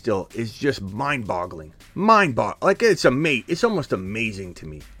G still is just mind-boggling. Like it's almost amazing to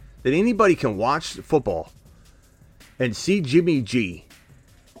me that anybody can watch football and see Jimmy G,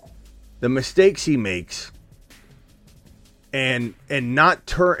 the mistakes he makes, and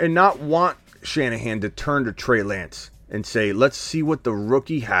not want Shanahan to turn to Trey Lance and say, let's see what the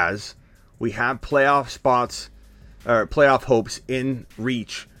rookie has. We have playoff spots, or playoff hopes in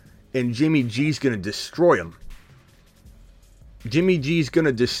reach. And Jimmy G's going to destroy him. Jimmy G's going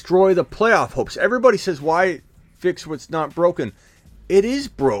to destroy the playoff hopes. Everybody says, why fix what's not broken? It is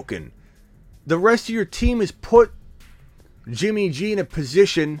broken. The rest of your team has put Jimmy G in a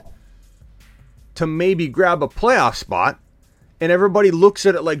position to maybe grab a playoff spot. And everybody looks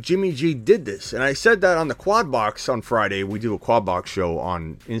at it like Jimmy G did this. And I said that on the Quad Box on Friday. We do a Quad Box show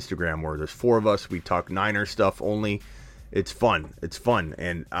on Instagram where there's 4 of us. We talk Niner stuff only. It's fun.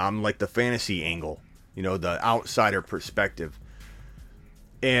 And I'm like the fantasy angle, the outsider perspective.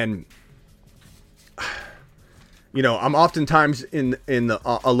 And, I'm oftentimes in the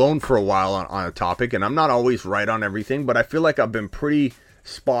alone for a while on a topic, and I'm not always right on everything, but I feel like I've been pretty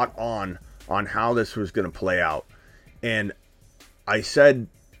spot on how this was going to play out. And I said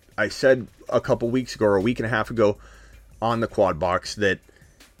a couple weeks ago or a week and a half ago on the Quad Box that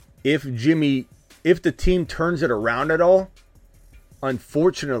if the team turns it around at all,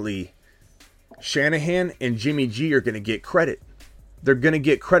 unfortunately, Shanahan and Jimmy G are going to get credit. They're going to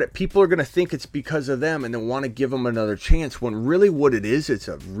get credit. People are going to think it's because of them and then want to give them another chance, when really what it is, it's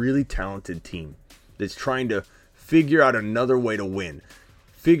a really talented team that's trying to figure out another way to win.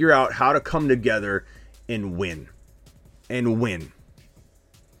 Figure out how to come together and win. And win.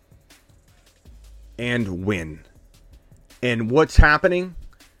 And win. And what's happening?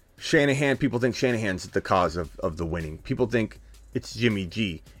 Shanahan, people think Shanahan's the cause of the winning. People think it's Jimmy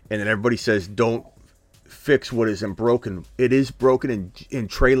G. And then everybody says, don't fix what isn't broken. It is broken, and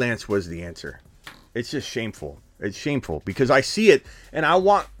Trey Lance was the answer. It's just shameful. It's shameful because I see it, and I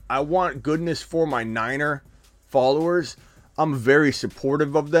want goodness for my Niner followers. I'm very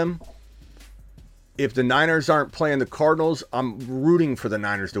supportive of them. If the Niners aren't playing the Cardinals, I'm rooting for the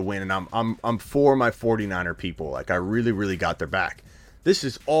Niners to win, and I'm for my 49er people. Like, I really, really got their back. This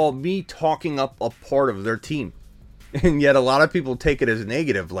is all me talking up a part of their team. And yet a lot of people take it as a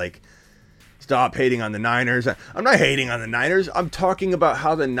negative, like, stop hating on the Niners. I'm not hating on the Niners. I'm talking about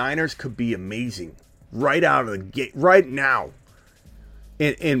how the Niners could be amazing right out of the gate, right now.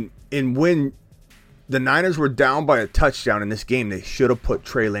 And when the Niners were down by a touchdown in this game, they should have put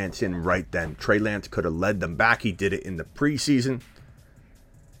Trey Lance in right then. Trey Lance could have led them back. He did it in the preseason.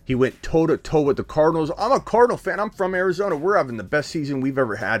 He went toe-to-toe with the Cardinals. I'm a Cardinal fan. I'm from Arizona. We're having the best season we've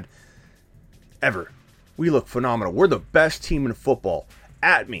ever had. Ever. We look phenomenal. We're the best team in football.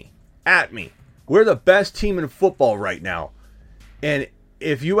 At me. We're the best team in football right now. And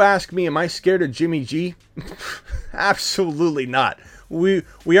if you ask me, am I scared of Jimmy G? Absolutely not. We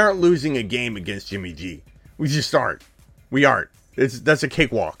aren't losing a game against Jimmy G. We just aren't. We aren't. That's a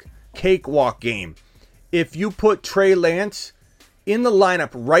cakewalk. Cakewalk game. If you put Trey Lance in the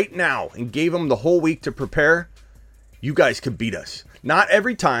lineup right now and gave him the whole week to prepare, you guys could beat us. Not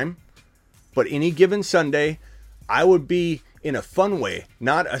every time, but any given Sunday, I would be in a fun way,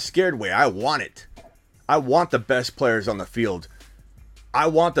 not a scared way. I want it. I want the best players on the field.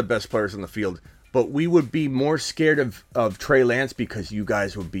 but we would be more scared of Trey Lance because you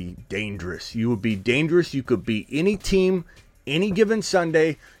guys would be dangerous. You would be dangerous. You could beat any team, any given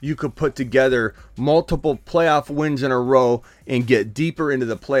Sunday. You could put together multiple playoff wins in a row and get deeper into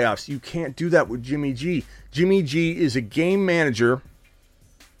the playoffs. You can't do that with Jimmy G. Jimmy G is a game manager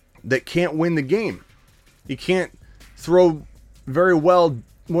that can't win the game. He can't throw very well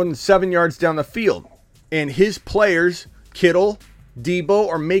more than 7 yards down the field. And his players, Kittle, Debo,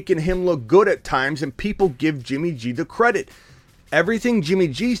 are making him look good at times, and people give Jimmy G the credit. Everything Jimmy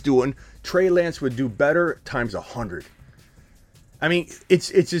G's doing, Trey Lance would do better times 100. I mean,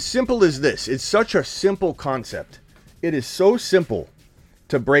 it's as simple as this. It's such a simple concept. It is so simple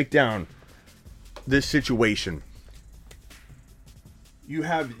to break down this situation. You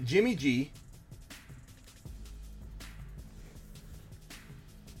have Jimmy G.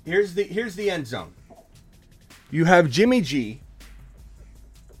 Here's the end zone. You have Jimmy G,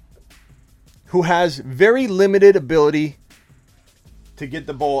 who has very limited ability to get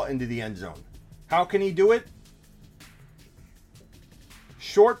the ball into the end zone. How can he do it?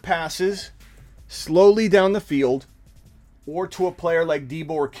 Short passes, slowly down the field, or to a player like Debo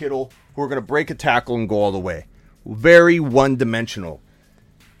or Kittle who are going to break a tackle and go all the way. Very one-dimensional.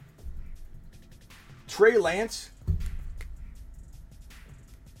 Trey Lance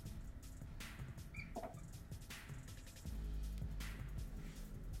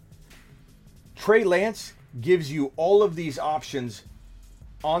gives you all of these options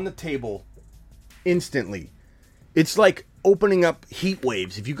on the table instantly. It's like opening up heat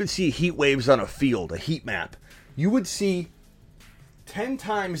waves. If you could see heat waves on a field, a heat map, you would see 10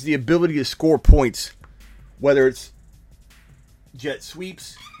 times the ability to score points, whether it's jet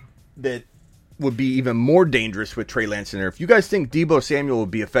sweeps that would be even more dangerous with Trey Lance in there. If you guys think Debo Samuel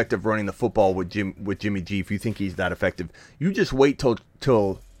would be effective running the football with Jimmy G, if you think he's that effective, you just wait till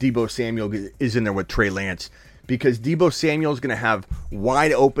Debo Samuel is in there with Trey Lance, because Debo Samuel is going to have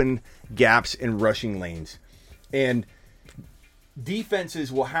wide open gaps in rushing lanes. And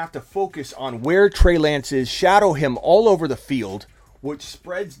defenses will have to focus on where Trey Lance is, shadow him all over the field, which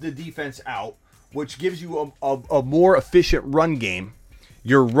spreads the defense out, which gives you a more efficient run game.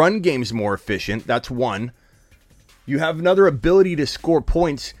 Your run game's more efficient. That's one. You have another ability to score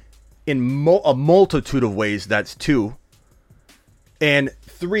points in a multitude of ways. That's two. And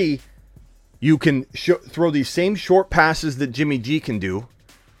three, you can throw these same short passes that Jimmy G can do.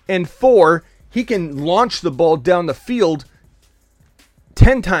 And four, he can launch the ball down the field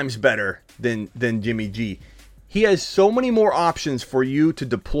 10 times better than Jimmy G. He has so many more options for you to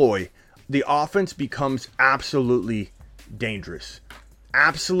deploy. The offense becomes absolutely dangerous.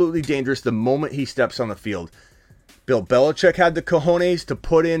 Absolutely dangerous the moment he steps on the field. Bill Belichick had the cojones to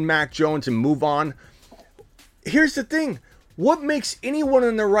put in Mac Jones and move on. Here's the thing. What makes anyone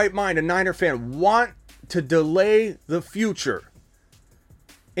in their right mind, a Niner fan, want to delay the future?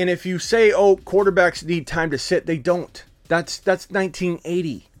 And if you say, oh, quarterbacks need time to sit, they don't. That's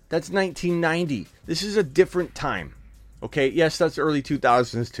 1980. That's 1990. This is a different time. Okay, yes, that's early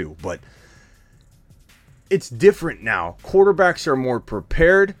 2000s too, but it's different now. Quarterbacks are more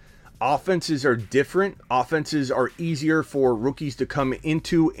prepared. Offenses are different. Offenses are easier for rookies to come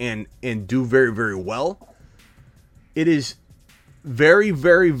into and do very, very well. It is very,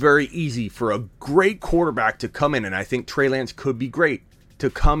 very, very easy for a great quarterback to come in, and I think Trey Lance could be great, to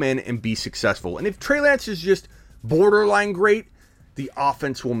come in and be successful. And if Trey Lance is just borderline great, the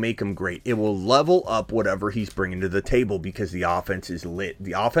offense will make him great. It will level up whatever he's bringing to the table because the offense is lit.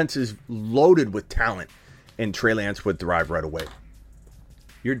 The offense is loaded with talent, and Trey Lance would thrive right away.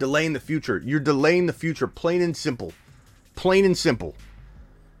 You're delaying the future. You're delaying the future, plain and simple. Plain and simple.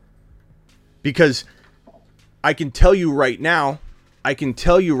 Because I can tell you right now,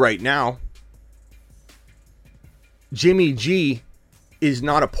 Jimmy G is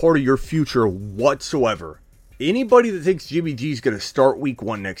not a part of your future whatsoever. Anybody that thinks Jimmy G is going to start week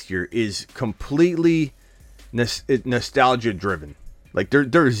 1 next year is completely nostalgia driven. Like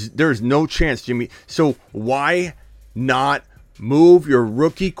there's no chance, Jimmy. So why not move your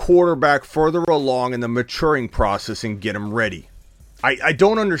rookie quarterback further along in the maturing process and get him ready? I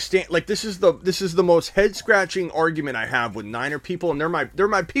don't understand. Like this is the most head scratching argument I have with Niner people, and they're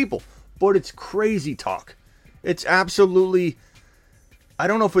my people. But it's crazy talk. It's absolutely. I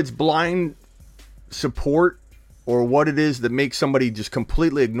don't know if it's blind support or what it is that makes somebody just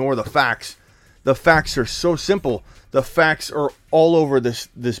completely ignore the facts. The facts are so simple. The facts are all over this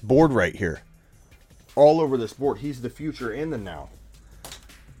board right here. All over this board. He's the future and the now.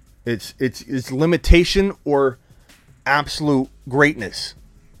 It's limitation or absolute greatness.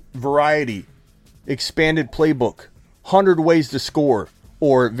 Variety. Expanded playbook. 100 ways to score.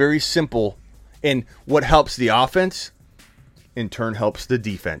 Or very simple And what helps the offense, in turn, helps the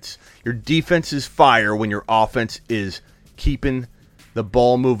defense. Your defense is fire when your offense is keeping the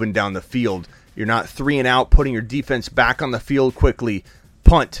ball moving down the field. You're not 3 and out, putting your defense back on the field quickly.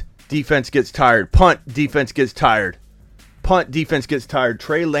 Punt, defense gets tired. Punt, defense gets tired. Punt, defense gets tired.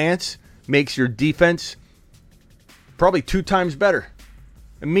 Trey Lance makes your defense probably 2 times better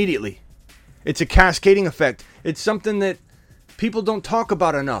immediately. It's a cascading effect. It's something that people don't talk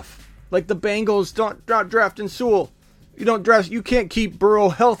about enough. Like the Bengals not drafting Sewell. You can't keep Burrow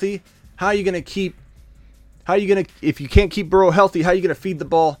healthy. If you can't keep Burrow healthy, how are you going to feed the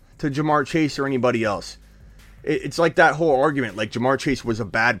ball to Jamar Chase or anybody else? It's like that whole argument, like Jamar Chase was a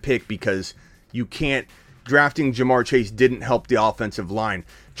bad pick because drafting Jamar Chase didn't help the offensive line.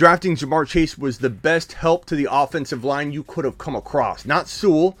 Drafting Jamar Chase was the best help to the offensive line you could have come across. Not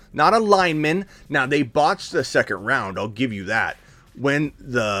Sewell, not a lineman. Now, they botched the second round, I'll give you that. When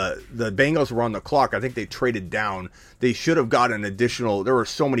the Bengals were on the clock, I think they traded down. They should have got an additional. There were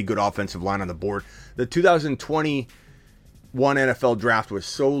so many good offensive line on the board. The 2021 NFL draft was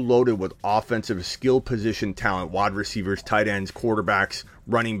so loaded with offensive skill position talent, wide receivers, tight ends, quarterbacks,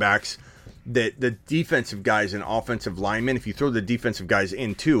 running backs, that the defensive guys and offensive linemen, if you throw the defensive guys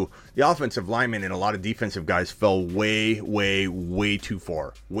in too, the offensive linemen and a lot of defensive guys fell way too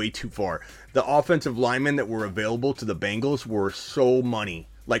far. Way too far. The offensive linemen that were available to the Bengals were so money.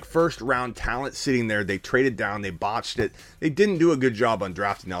 Like first round talent sitting there. They traded down. They botched it. They didn't do a good job on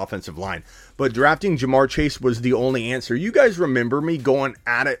drafting the offensive line. But drafting Jamar Chase was the only answer. You guys remember me going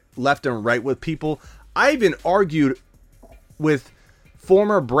at it left and right with people. I even argued with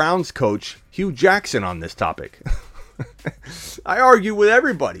former Browns coach Hugh Jackson on this topic. I argue with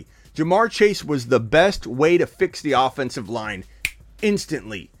everybody. Jamar Chase was the best way to fix the offensive line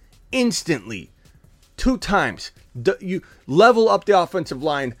instantly. 2 times. You level up the offensive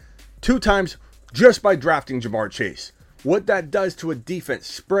line 2 times just by drafting Jamar Chase. What that does to a defense,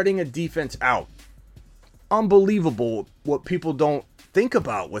 spreading a defense out. Unbelievable what people don't think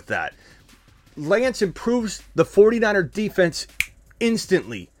about with that. Lance improves the 49er defense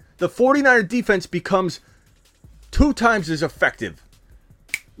instantly. The 49er defense becomes 2 times as effective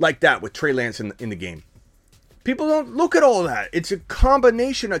like that with Trey Lance in the game. People don't look at all that. It's a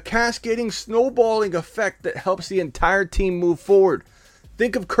combination, a cascading, snowballing effect that helps the entire team move forward.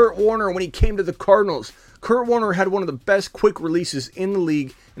 Think of Kurt Warner when he came to the Cardinals. Kurt Warner had one of the best quick releases in the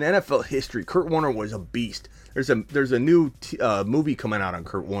league in NFL history. Kurt Warner was a beast. There's a new movie coming out on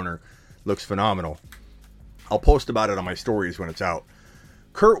Kurt Warner. Looks phenomenal. I'll post about it on my stories when it's out.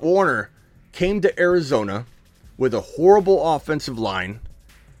 Kurt Warner came to Arizona with a horrible offensive line,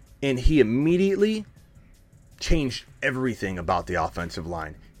 and he immediately changed everything about the offensive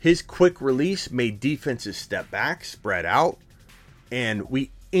line. His quick release made defenses step back, spread out, and we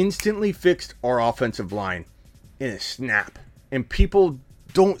instantly fixed our offensive line in a snap. And people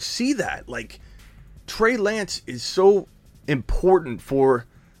don't see that. Like, Trey Lance is so important for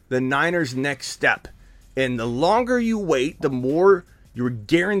the Niners' next step. And the longer you wait, the more you're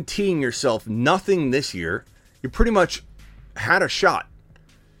guaranteeing yourself nothing this year. You pretty much had a shot.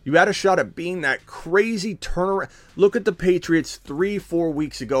 You had a shot at being that crazy turnaround. Look at the Patriots 3-4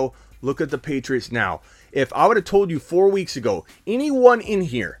 weeks ago. Look at the Patriots now. If I would have told you 4 weeks ago, anyone in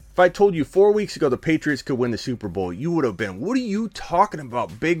here, if I told you 4 weeks ago the Patriots could win the Super Bowl, you would have been, what are you talking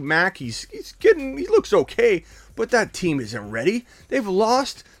about? Big Mac, he looks okay, but that team isn't ready. They've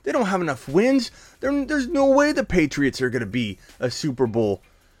lost. They don't have enough wins. There's no way the Patriots are going to be a Super Bowl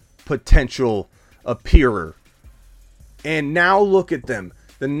potential appearer. And now look at them.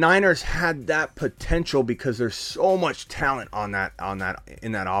 The Niners had that potential because there's so much talent in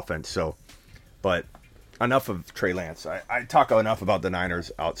that offense. So, but enough of Trey Lance. I talk enough about the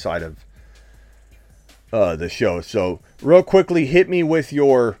Niners outside of the show. So, real quickly, hit me with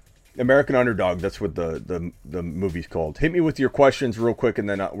your American Underdog. That's what the movie's called. Hit me with your questions real quick, and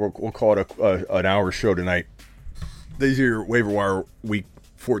then we'll call it an hour show tonight. These are your waiver wire week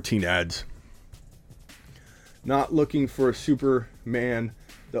 14 ads. Not looking for a Superman.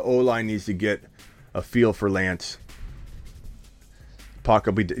 The O-line needs to get a feel for Lance.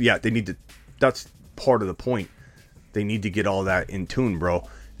 They need to. That's part of the point. They need to get all that in tune, bro.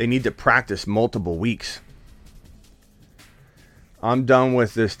 They need to practice multiple weeks. I'm done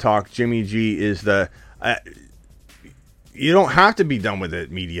with this talk. Jimmy G is the... you don't have to be done with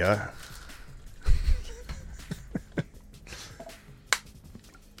it, media.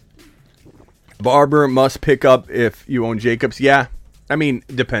 Barber must pick up if you own Jacobs. Yeah. I mean,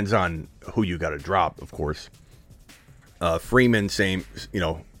 it depends on who you got to drop, of course. Freeman, same,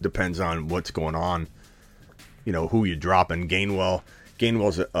 depends on what's going on. Who you drop. And Gainwell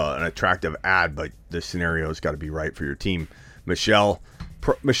Gainwell's an attractive ad, but the scenario's got to be right for your team. Michelle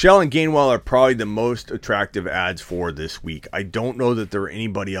and Gainwell are probably the most attractive ads for this week. I don't know that there are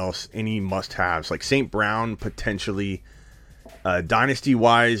anybody else, any must-haves. Like St. Brown, potentially.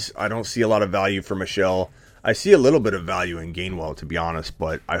 Dynasty-wise, I don't see a lot of value for Michelle. I see a little bit of value in Gainwell, to be honest,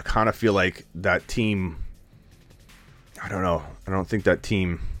 but I kind of feel like that team, I don't know. I don't think that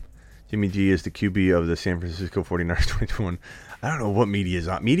team, Jimmy G is the QB of the San Francisco 49ers 2021. I don't know what media is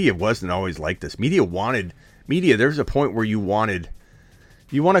on. Media wasn't always like this. Media, there's a point where you want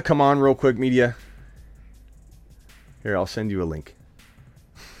to come on real quick, media? Here, I'll send you a link.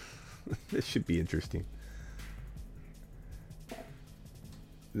 This should be interesting.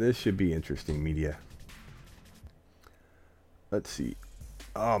 This should be interesting, media. Let's see.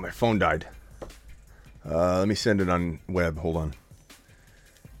 Oh, my phone died. Let me send it on web. Hold on.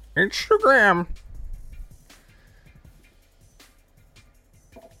 Instagram.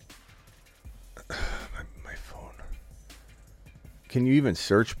 My phone. Can you even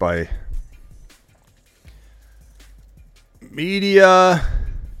search by media?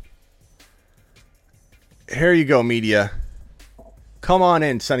 Here you go, media. Come on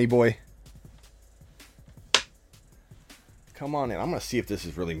in, Sonny boy. Come on in. I'm going to see if this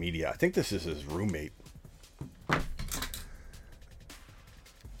is really media. I think this is his roommate.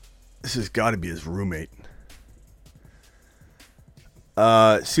 This has got to be his roommate.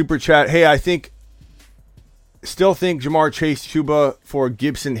 Super chat. Hey, still think Jamar Chase Chuba for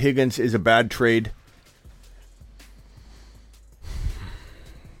Gibson Higgins is a bad trade.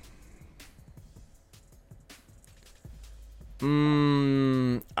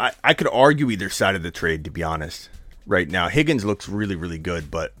 I could argue either side of the trade, to be honest. Right now, Higgins looks really, really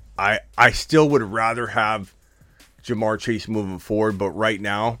good, but I still would rather have Jamar Chase moving forward. But right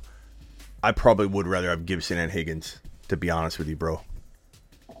now, I probably would rather have Gibson and Higgins, to be honest with you, bro.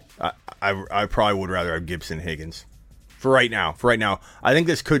 I probably would rather have Gibson and Higgins for right now. I think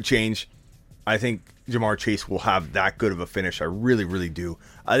this could change. I think Jamar Chase will have that good of a finish. I really, really do.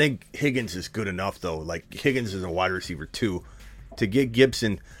 I think Higgins is good enough, though. Like, Higgins is a wide receiver, too. To get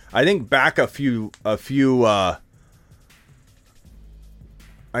Gibson, I think back a few. I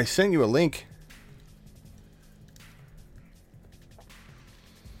sent you a link.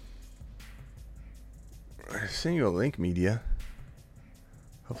 I sent you a link, media.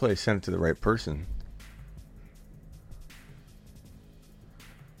 Hopefully I sent it to the right person.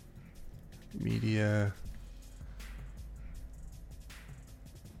 Media.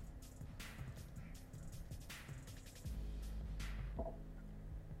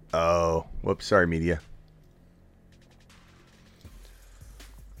 Oh, whoops, sorry, media.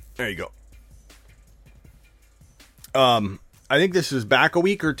 There you go. I think this was back a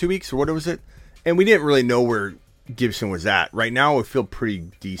week or 2 weeks, or what was it? And we didn't really know where Gibson was at. Right now, I feel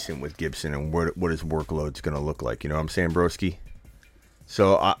pretty decent with Gibson and what his workload's going to look like. You know what I'm saying, broski?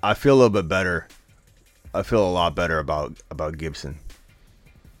 So I feel a little bit better. I feel a lot better about Gibson.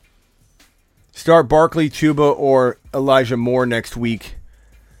 Start Barkley, Chuba, or Elijah Moore next week.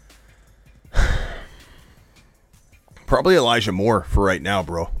 Probably Elijah Moore for right now,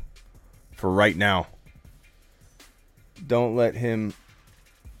 bro. For right now. Don't let him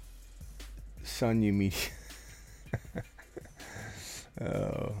son you me.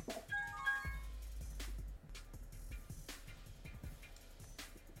 Oh.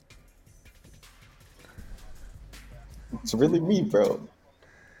 It's really me, bro.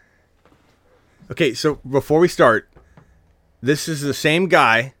 Okay, so before we start, this is the same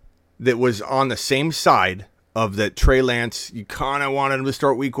guy that was on the same side of that Trey Lance. You kind of wanted him to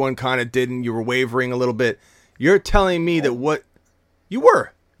start week one, kind of didn't. You were wavering a little bit. You're telling me that what you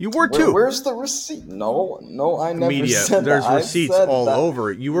were too. Where's the receipt? No, I never Media. said There's that. receipts all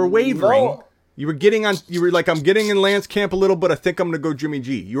over. You were wavering. No. You were like, I'm getting in Lance camp a little, but I think I'm going to go Jimmy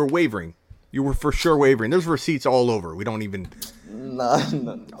G. You were wavering. You were for sure wavering. There's receipts all over. We don't even. No.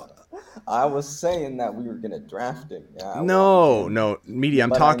 I was saying that we were gonna draft him. Yeah, no, media. I'm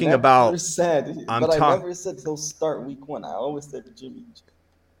talking about. I never said he'll start week one. I always said Jimmy G.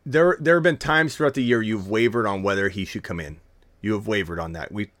 There have been times throughout the year you've wavered on whether he should come in. You have wavered on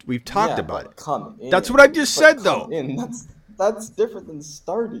that. We've talked about it. Come in. That's what I just said, though. That's different than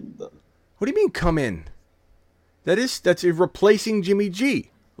starting, though. What do you mean come in? That's replacing Jimmy G.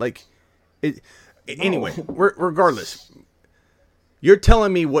 Like, it. No. Anyway, regardless, you're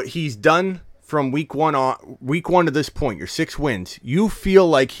telling me what he's done from week one to this point. Your 6 wins. You feel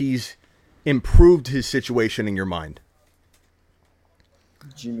like he's improved his situation in your mind.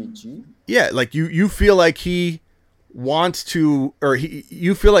 Jimmy G? Yeah, like you feel like he wants to, or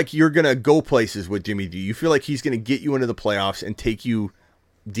you feel like you're going to go places with Jimmy G. You feel like he's going to get you into the playoffs and take you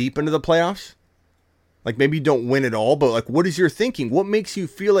deep into the playoffs? Like maybe you don't win it all, but like what is your thinking? What makes you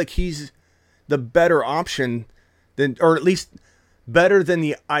feel like he's the better option than, or at least better than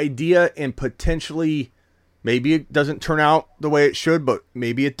the idea, and potentially maybe it doesn't turn out the way it should, but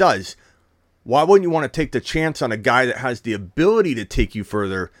maybe it does. Why wouldn't you want to take the chance on a guy that has the ability to take you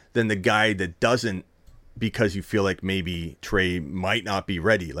further than the guy that doesn't, because you feel like maybe Trey might not be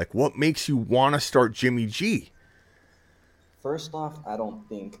ready? Like what makes you want to start Jimmy G? First off, I don't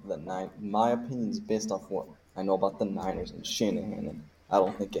think my opinion is based off what I know about the Niners and Shanahan, and I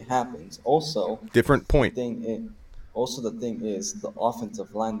don't think it happens. Also, Different point. the thing is the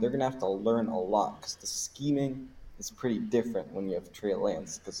offensive line. They're gonna have to learn a lot because the scheming is pretty different when you have Trey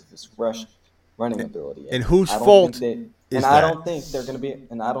Lance because of his running ability. And whose fault is and that? I don't think they're gonna be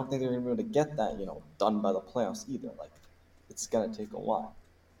able to get that done by the playoffs either. Like it's gonna take a while.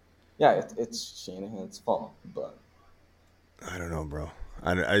 Yeah, it's Shanahan's fault, but. I don't know, bro.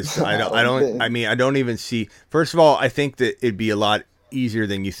 I don't even see. First of all, I think that it'd be a lot easier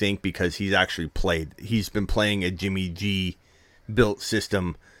than you think because he's actually played. He's been playing a Jimmy G built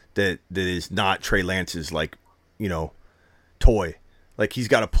system that is not Trey Lance's toy. Like he's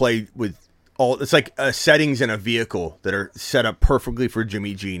got to play with it's like settings in a vehicle that are set up perfectly for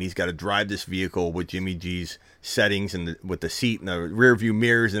Jimmy G, and he's got to drive this vehicle with Jimmy G's settings and with the seat and the rear view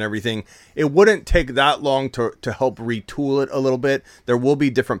mirrors and everything. It wouldn't take that long to help retool it a little bit. There will be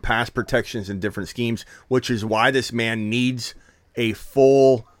different pass protections and different schemes, which is why this man needs a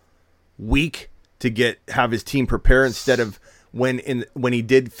full week to have his team prepare, instead of when he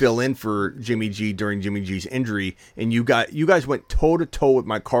did fill in for Jimmy G during Jimmy G's injury, and you guys went toe to toe with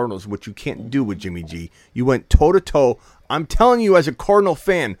my Cardinals, which you can't do with Jimmy G. You went toe to toe. I'm telling you, as a Cardinal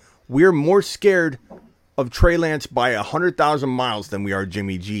fan, we're more scared of Trey Lance by 100,000 miles than we are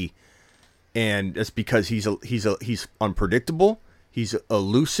Jimmy G, and that's because he's unpredictable, he's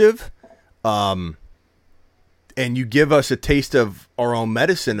elusive, and you give us a taste of our own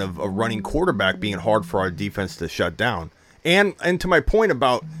medicine of a running quarterback being hard for our defense to shut down. And to my point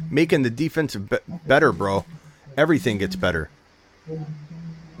about making the defense better, bro, everything gets better.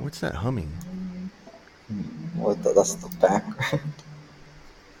 What's that humming? That's the background.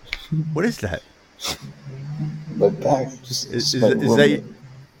 What is that? My back Is that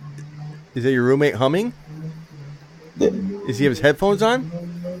your roommate humming? Yeah. Does he have his headphones on?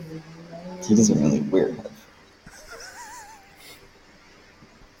 He doesn't really wear headphones.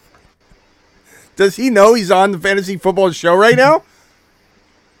 Does he know he's on the fantasy football show right now?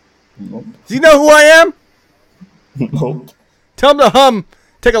 Nope. Does he know who I am? Nope. Tell him to hum.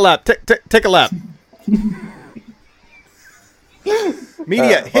 Take a lap. Take a lap.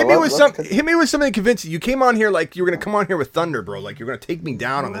 Media, hit me with something convincing. You came on here like you were gonna come on here with thunder, bro. Like you're gonna take me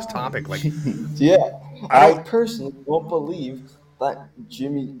down on this topic. Like, yeah, I personally won't believe that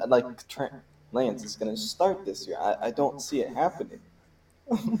Trent Lance is gonna start this year. I don't see it happening.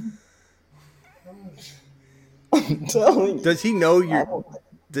 I'm telling you. Does he know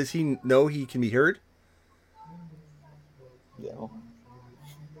Does he know he can be heard? Yeah.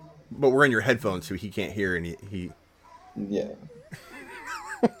 But we're in your headphones, so he can't hear, and he. Yeah.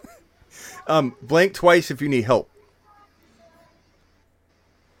 Blank twice if you need help.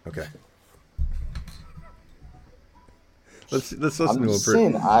 Okay. Let's listen to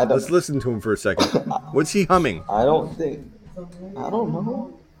him let's listen to him for a second. What's he humming? I don't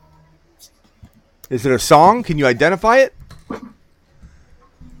know. Is it a song? Can you identify it?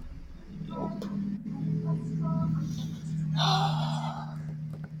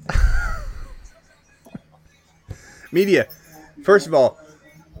 Media, first of all,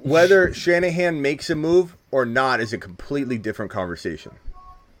 whether Shanahan makes a move or not is a completely different conversation.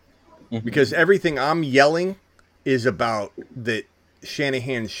 Mm-hmm. Because everything I'm yelling is about that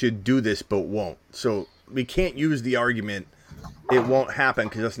Shanahan should do this but won't. So we can't use the argument it won't happen,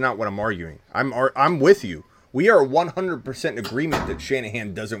 because that's not what I'm arguing. I'm with you. We are 100% in agreement that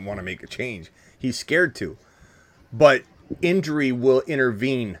Shanahan doesn't want to make a change. He's scared to. But injury will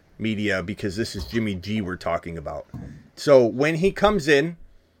intervene, media, because this is Jimmy G we're talking about. So when he comes in,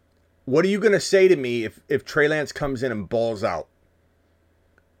 what are you going to say to me if Trey Lance comes in and balls out?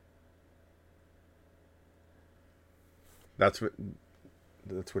 That's what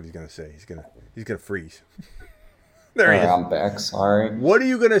he's going to say. He's going to freeze. There he is. I'm back. Sorry. What are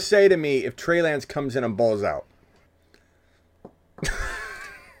you going to say to me if Trey Lance comes in and balls out?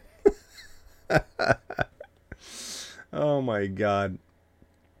 Oh my God.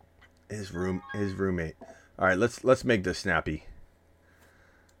 His roommate. All right, let's make this snappy.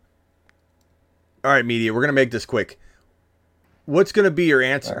 All right, media. We're gonna make this quick. What's gonna be your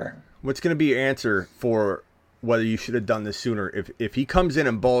answer? All right. What's gonna be your answer for whether you should have done this sooner? If he comes in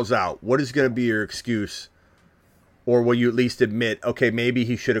and balls out, what is gonna be your excuse? Or will you at least admit, okay, maybe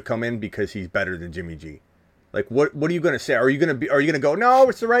he should have come in because he's better than Jimmy G? Like, what are you gonna say? Are you gonna go, no,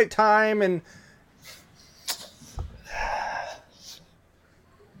 it's the right time? And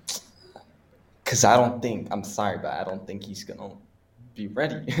Because I'm sorry, but I don't think he's going to be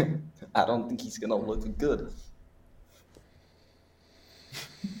ready. I don't think he's going to look good.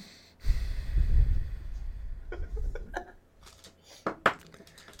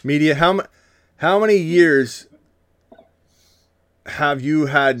 media, how many years have you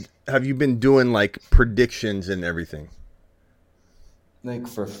been doing like predictions and everything? Like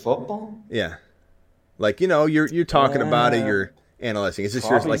for football? Yeah. Like, you're talking about it, you're analyzing. Is this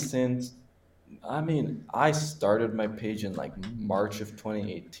yours? Probably Like, since, I started my page in like March of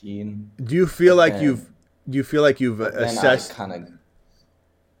 2018. do you feel like then- you've Then I assessed? kind of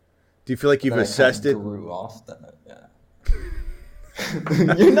Do you feel like you've assessed it? grew off that.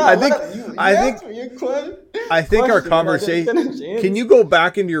 Yeah. You're not. I think asked me your question. I think our Question, and I didn't conversation. finish Can you go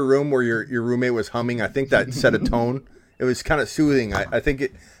back into your room where your roommate was humming? I think that set a tone. It was kind of soothing. I think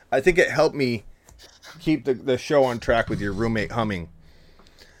it helped me keep the show on track with your roommate humming.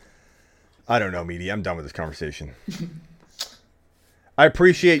 I don't know, media. I'm done with this conversation. I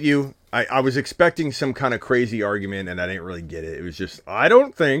appreciate you. I was expecting some kind of crazy argument, and I didn't really get it. It was just, I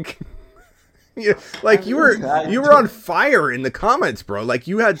don't think. Like you were on fire in the comments, bro. Like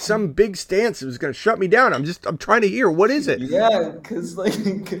you had some big stance. It was going to shut me down. I'm trying to hear. What is it? Yeah, because like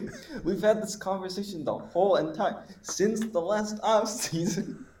we've had this conversation the whole entire since the last off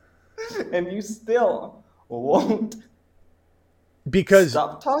season, and you still won't Because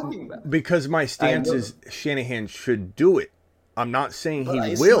stop talking about it. because my stance know. is Shanahan should do it. I'm not saying But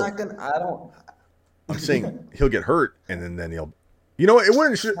he it's will. not gonna. I don't. I'm saying he'll get hurt, and then he'll. You know what? It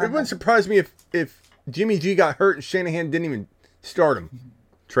wouldn't surprise me if Jimmy G got hurt and Shanahan didn't even start him.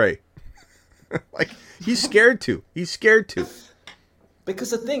 Trey, like he's scared to. He's scared to.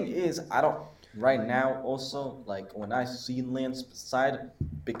 Because the thing is, I don't. Right now, also, like when I see Lance beside,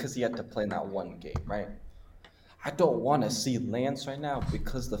 because he had to play in that one game, right? I don't want to see Lance right now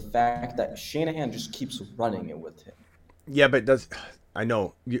because the fact that Shanahan just keeps running it with him. Yeah, but I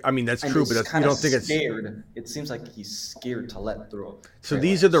know. I mean, that's And true, he's but you kinda don't think it's. scared. It seems like he's scared to let through. So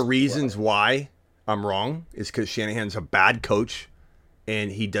these are the reasons why I'm wrong. Is because Shanahan's a bad coach,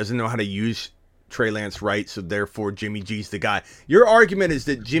 and he doesn't know how to use Trey Lance right. So therefore, Jimmy G's the guy. Your argument is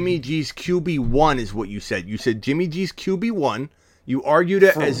that Jimmy G's QB1 is what you said. You said Jimmy G's QB1. You argued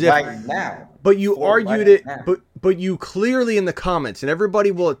it as right if. now. But you For argued right it. now. But you clearly in the comments, and everybody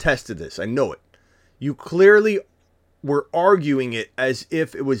will attest to this. I know it. You clearly were arguing it as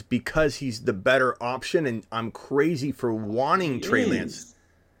if it was because he's the better option, and I'm crazy for wanting Trey Lance.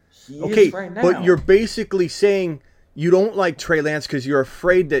 He Okay, is right now. but you're basically saying you don't like Trey Lance because you're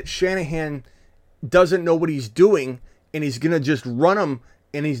afraid that Shanahan doesn't know what he's doing, and he's gonna just run him,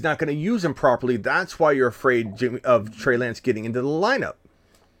 and he's not gonna use him properly. That's why you're afraid of Trey Lance getting into the lineup.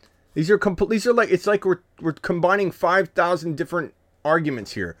 These are like it's like we're combining 5,000 different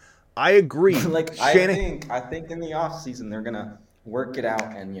arguments here. I agree. like I think in the offseason they're gonna work it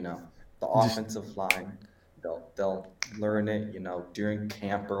out, and the offensive line they'll learn it during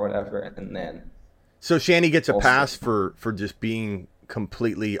camp or whatever, and then So Shanny gets a Also- pass for just being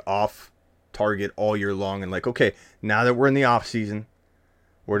completely off target all year long, and like, okay, now that we're in the off season,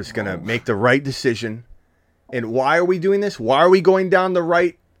 we're just gonna make the right decision. And why are we doing this? Why are we going down the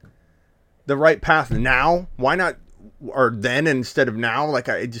right path now? Why not or then instead of now? Like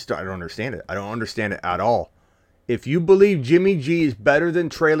I don't understand it. I don't understand it at all. If you believe Jimmy G is better than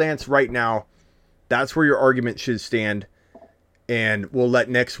Trey Lance right now, that's where your argument should stand, and we'll let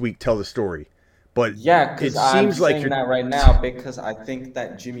next week tell the story. But yeah, it because I'm seems like saying you're that right now because I think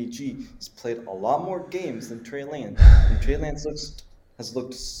that Jimmy G has played a lot more games than Trey Lance, and Trey Lance has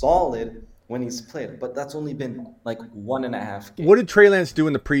looked solid when he's played, but that's only been like 1.5 games. What did Trey Lance do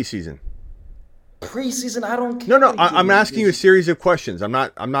in the preseason? Preseason, I don't care. No, what he did I'm in asking you a preseason. series of questions. I'm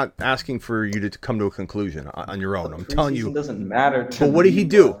not asking for you to come to a conclusion on your own. I'm telling Preseason you. doesn't matter to But what did me, he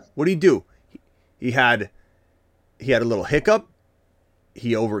do? bro. What did he do? He had a little hiccup.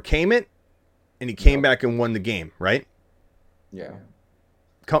 He overcame it, and he came back and won the game. Right? Yeah.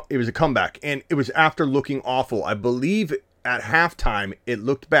 It was a comeback, and it was after looking awful. I believe at halftime it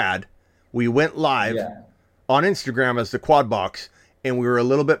looked bad. We went live Yeah. on Instagram as the Quad Box, and we were a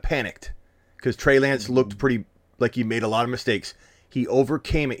little bit panicked because Trey Lance looked pretty like he made a lot of mistakes. He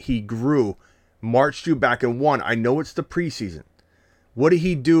overcame it. He grew, marched you back and won. I know it's the preseason, What did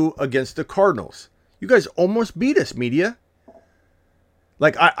he do against the Cardinals? You guys almost beat us, media.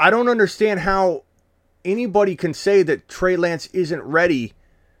 Like, I don't understand how anybody can say that Trey Lance isn't ready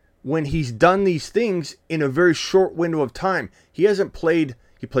when he's done these things in a very short window of time. He played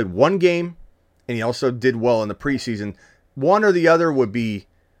one game, and he also did well in the preseason. One or the other would be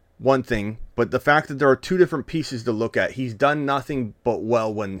one thing, but the fact that there are two different pieces to look at, he's done nothing but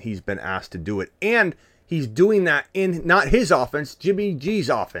well when he's been asked to do it. And he's doing that in not his offense, Jimmy G's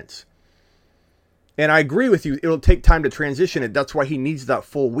offense. And I agree with you. It'll take time to transition it. That's why he needs that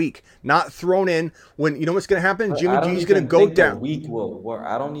full week. Not thrown in when, you know what's going to happen? Jimmy G's going to go down.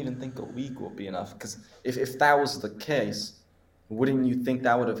 I don't even think a week will be enough. Because if that was the case, wouldn't you think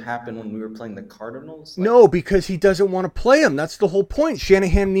that would have happened when we were playing the Cardinals? No, because he doesn't want to play him. That's the whole point.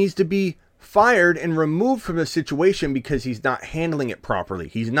 Shanahan needs to be fired and removed from the situation because he's not handling it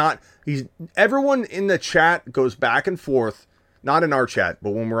properly. Everyone in the chat goes back and forth. Not in our chat,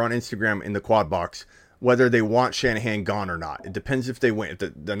 but when we're on Instagram in the quad box, whether they want Shanahan gone or not. It depends if they win.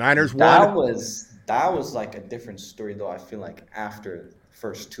 If the Niners won. That was like a different story, though, I feel like, after the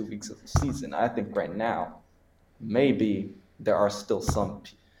first 2 weeks of the season. I think right now, maybe there are still some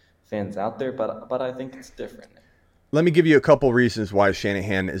fans out there, but I think it's different. Let me give you a couple reasons why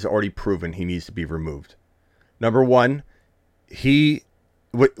Shanahan has already proven he needs to be removed. Number one, it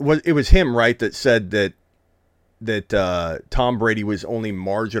was him, right, that said that Tom Brady was only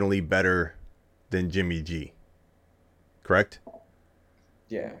marginally better than Jimmy G. Correct?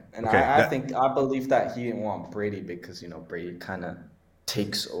 Yeah, and okay, I believe that he didn't want Brady because, Brady kind of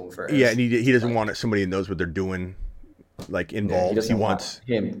takes over. Yeah, and he doesn't want somebody who knows what they're doing, like, involved. Yeah, he wants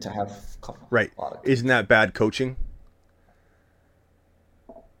him to have right. Isn't that bad coaching?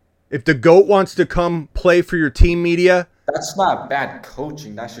 If the GOAT wants to come play for your team, media, that's not bad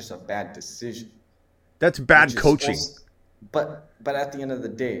coaching. That's just a bad decision. That's bad coaching. Also, but at the end of the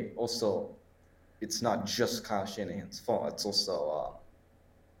day, also, it's not just Kyle Shanahan's fault. It's also,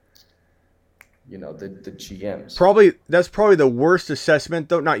 the GMs. That's probably the worst assessment,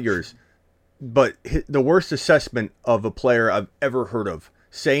 though, not yours, but the worst assessment of a player I've ever heard of,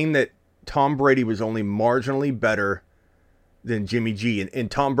 saying that Tom Brady was only marginally better than Jimmy G.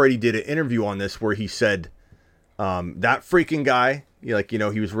 And Tom Brady did an interview on this where he said that freaking guy, he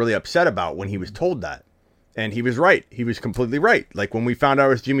was really upset about when he was told that. And he was right. He was completely right. Like, when we found out it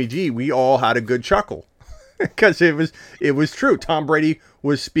was Jimmy G, we all had a good chuckle because it was true. Tom Brady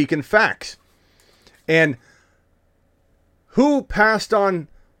was speaking facts. And who passed on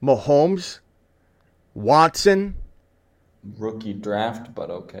Mahomes? Watson? Rookie draft, but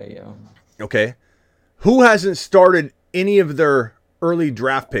okay, yeah. Okay. Who hasn't started any of their early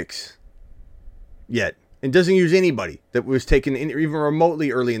draft picks yet? And doesn't use anybody that was taken even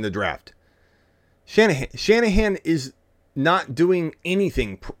remotely early in the draft. Shanahan is not doing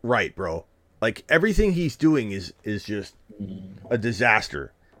anything right, bro. Like, everything he's doing is just a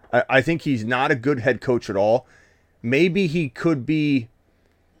disaster. I think he's not a good head coach at all. Maybe he could be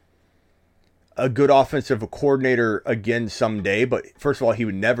a good offensive coordinator again someday, but first of all, he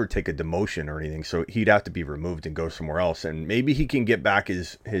would never take a demotion or anything, so he'd have to be removed and go somewhere else. And maybe he can get back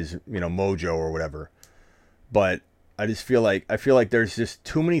his mojo or whatever. But I feel like there's just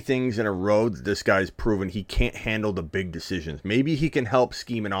too many things in a row that this guy's proven he can't handle the big decisions. Maybe he can help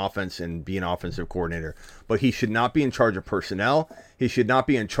scheme an offense and be an offensive coordinator, but he should not be in charge of personnel. He should not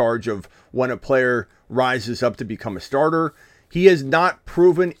be in charge of when a player rises up to become a starter. He has not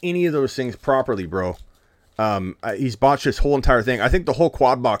proven any of those things properly, bro. He's botched this whole entire thing. I think the whole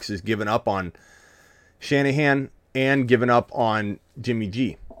quad box has given up on Shanahan and given up on Jimmy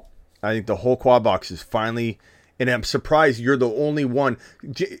G. I think the whole quad box is finally... And I'm surprised you're the only one.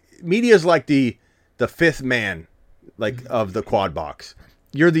 Media's like the fifth man, like, of the quad box.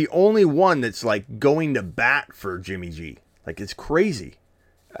 You're the only one that's like going to bat for Jimmy G. Like, it's crazy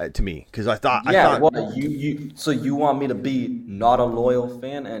to me because I thought. So you want me to be not a loyal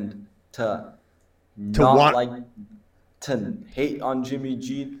fan and to hate on Jimmy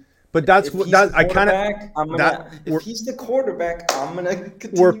G? But if he's the quarterback, I'm gonna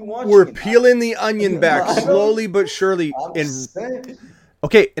continue watching. We're peeling the onion back slowly but surely.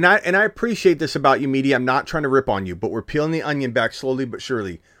 Okay, and I appreciate this about you, media. I'm not trying to rip on you, but we're peeling the onion back slowly but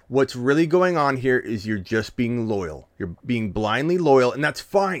surely. What's really going on here is you're just being loyal. You're being blindly loyal, and that's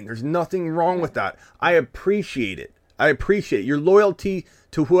fine. There's nothing wrong with that. I appreciate it. I appreciate your loyalty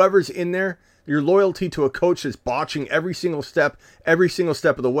to whoever's in there. Your loyalty to a coach that's botching every single step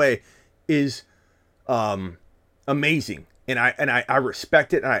of the way is amazing. And I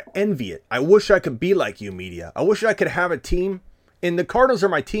respect it and I envy it. I wish I could be like you, media. I wish I could have a team. And the Cardinals are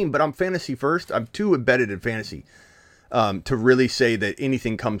my team, but I'm fantasy first. I'm too embedded in fantasy. to really say that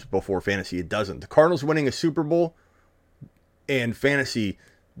anything comes before fantasy. It doesn't. The Cardinals winning a Super Bowl and fantasy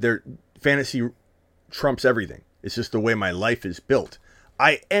trumps everything. It's just the way my life is built.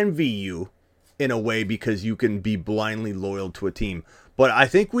 I envy you in a way because you can be blindly loyal to a team. But I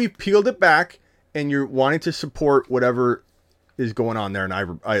think we've peeled it back and you're wanting to support whatever is going on there, and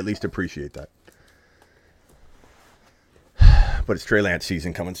I at least appreciate that. But it's Trey Lance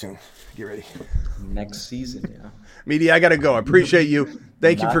season coming soon. Get ready. Next season, yeah. Media, I got to go. I appreciate you.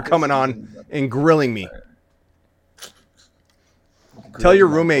 Thank you for coming on and grilling me. Tell your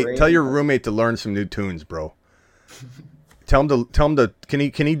roommate to learn some new tunes, bro. Tell him to can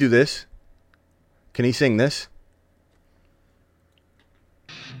he do this? Can he sing this?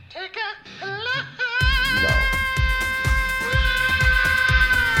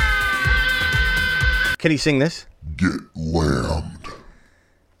 Can he sing this? Get lambed.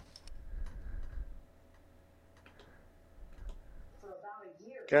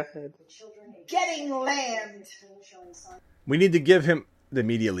 Go ahead. Getting lambed. We need to give him the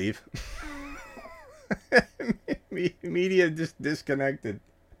media leave. Media just disconnected.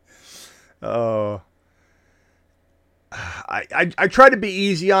 Oh. I tried to be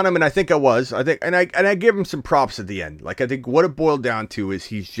easy on him, and I think I was. I give him some props at the end. Like, I think what it boiled down to is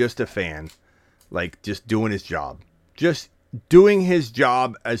he's just a fan. Like, just doing his job. Just doing his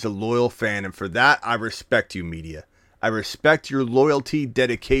job as a loyal fan. And for that, I respect you, media. I respect your loyalty,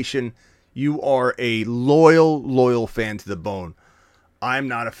 dedication. You are a loyal fan to the bone. I'm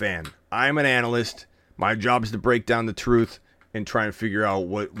not a fan. I'm an analyst. My job is to break down the truth and try and figure out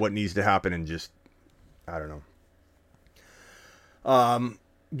what needs to happen and just, I don't know.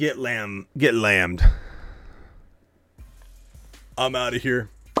 Get lambed. I'm out of here.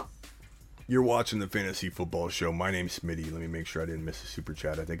 You're watching the Fantasy Football Show. My name's Smitty. Let me make sure I didn't miss a super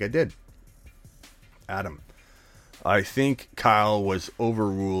chat. I think I did. Adam. I think Kyle was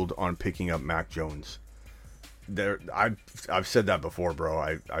overruled on picking up Mac Jones. I've said that before, bro.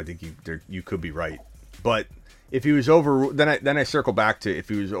 I think you could be right. But if he was overruled, then I circle back to if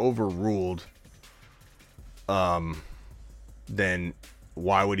he was overruled, then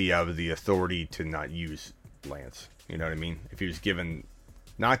why would he have the authority to not use Lance? You know what I mean? If he was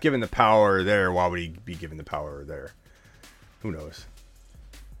not given the power there, why would he be given the power there? Who knows?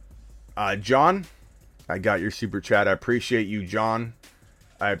 John, I got your super chat. I appreciate you, John.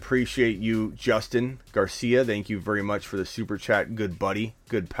 I appreciate you, Justin Garcia. Thank you very much for the super chat. Good buddy.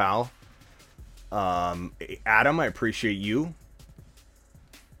 Good pal. Adam, I appreciate you.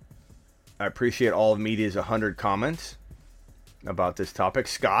 I appreciate all of media's 100 comments about this topic.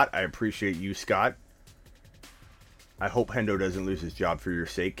 Scott, I appreciate you, Scott. I hope Hendo doesn't lose his job for your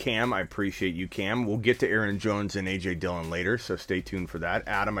sake. Cam, I appreciate you, Cam. We'll get to Aaron Jones and A.J. Dillon later, so stay tuned for that.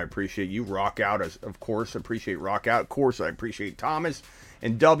 Adam, I appreciate you. Rock Out, of course, appreciate Rock Out. Of course, I appreciate Thomas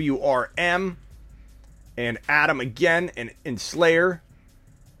and WRM and Adam again and Slayer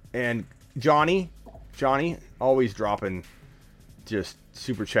and Johnny. Johnny, always dropping just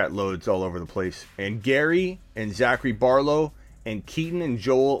super chat loads all over the place. And Gary and Zachary Barlow and Keaton and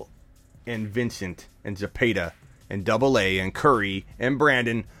Joel and Vincent and Zapata and Double A and Curry and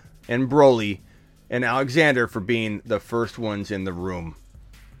Brandon and Broly and Alexander for being the first ones in the room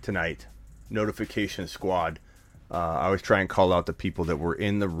tonight. Notification squad. I always try and call out the people that were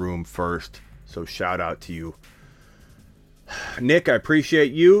in the room first. So shout out to you. Nick, I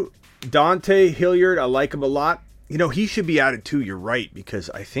appreciate you. Dante Hilliard, I like him a lot. You know, he should be added too. You're right, because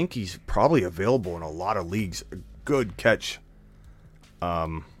I think he's probably available in a lot of leagues. A good catch.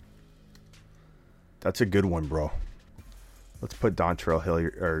 That's a good one, bro. Let's put Dontrell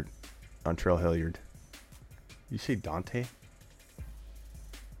Hilliard. You say Dante?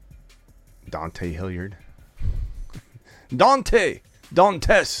 Dante Hilliard. Dantes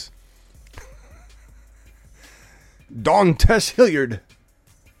Hilliard.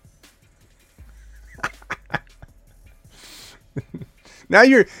 Now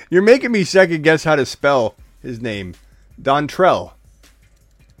you're making me second guess how to spell his name. Dontrell.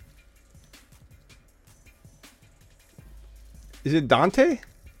 Is it Dante?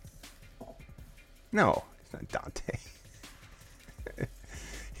 No, it's not Dante.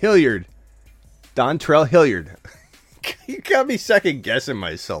 Hilliard. Dontrell Hilliard. You got me second guessing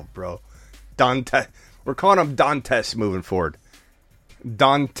myself, bro. Dante. We're calling him Dantes moving forward.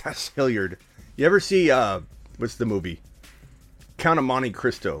 Dantes Hilliard. You ever see, what's the movie? Count of Monte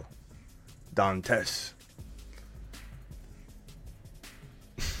Cristo. Dantes.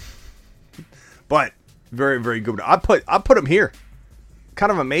 But very, very good. I put him here.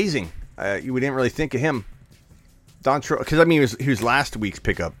 Kind of amazing. We didn't really think of him. Dontrell, because I mean he was last week's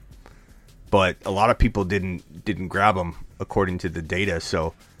pickup. but a lot of people didn't grab him according to the data.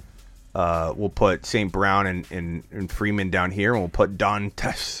 So we'll put St. Brown and Freeman down here, and we'll put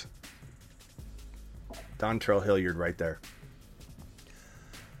Dontrell Hilliard right there.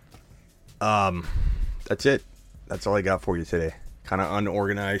 That's it. That's all I got for you today. Kind of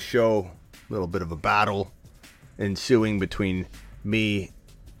unorganized show. A little bit of a battle ensuing between me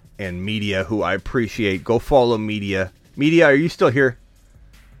and Media, who I appreciate. Go follow Media. Media, are you still here?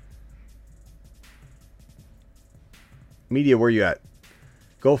 Media, where you at?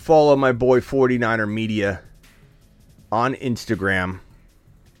 Go follow my boy 49er Media on Instagram.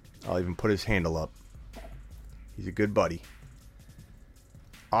 I'll even put his handle up. He's a good buddy.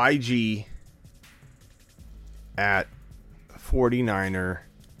 IG at 49er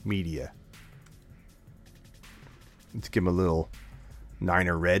Media. Let's give him a little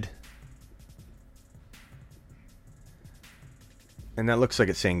Niner red. And that looks like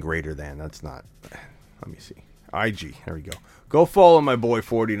it's saying greater than. That's not. Let me see. IG. There we go. Go follow my boy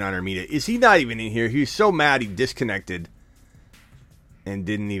 49er Media. Is he not even in here? He was so mad he disconnected and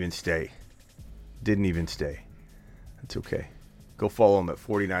didn't even stay. Didn't even stay. That's okay. Go follow him at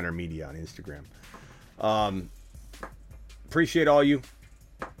 49er Media on Instagram. Appreciate all you.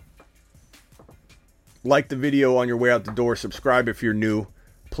 Like the video on your way out the door. Subscribe if you're new.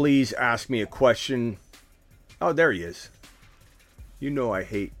 Please ask me a question. Oh, there he is. You know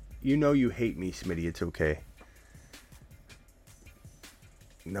you hate me, Smitty. It's okay.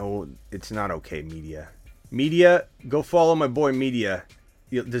 No, it's not okay, Media. Media, go follow my boy Media.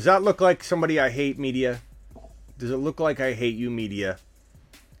 Does that look like somebody I hate, Media? Does it look like I hate you, Media?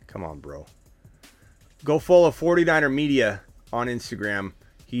 Come on, bro. Go follow 49er Media on Instagram.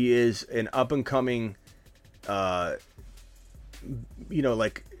 He is an up-and-coming, like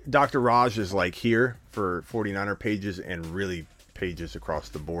Dr. Raj is like here for 49er pages and really pages across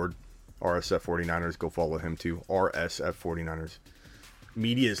the board. RSF 49ers, go follow him too. RSF 49ers.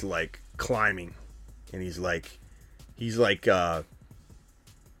 Media is like climbing, and he's like a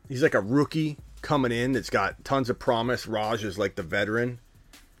rookie coming in that's got tons of promise. Raj is like the veteran,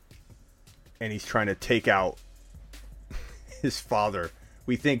 and he's trying to take out his father.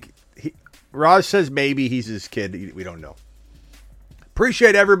 We think Raj says maybe he's his kid. We don't know.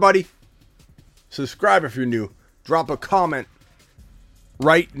 Appreciate everybody. Subscribe if you're new. Drop a comment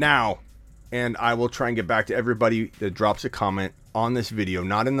right now, and I will try and get back to everybody that drops a comment on this video.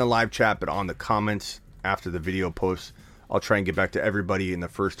 Not in the live chat, but on the comments after the video posts. I'll try and get back to everybody in the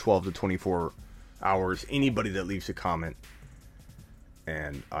first 12 to 24 hours. Anybody that leaves a comment,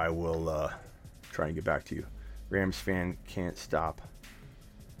 and I will try and get back to you. Rams fan can't stop.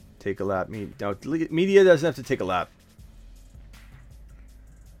 Take a lap. No, Media doesn't have to take a lap.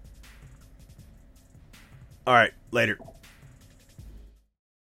 All right, later.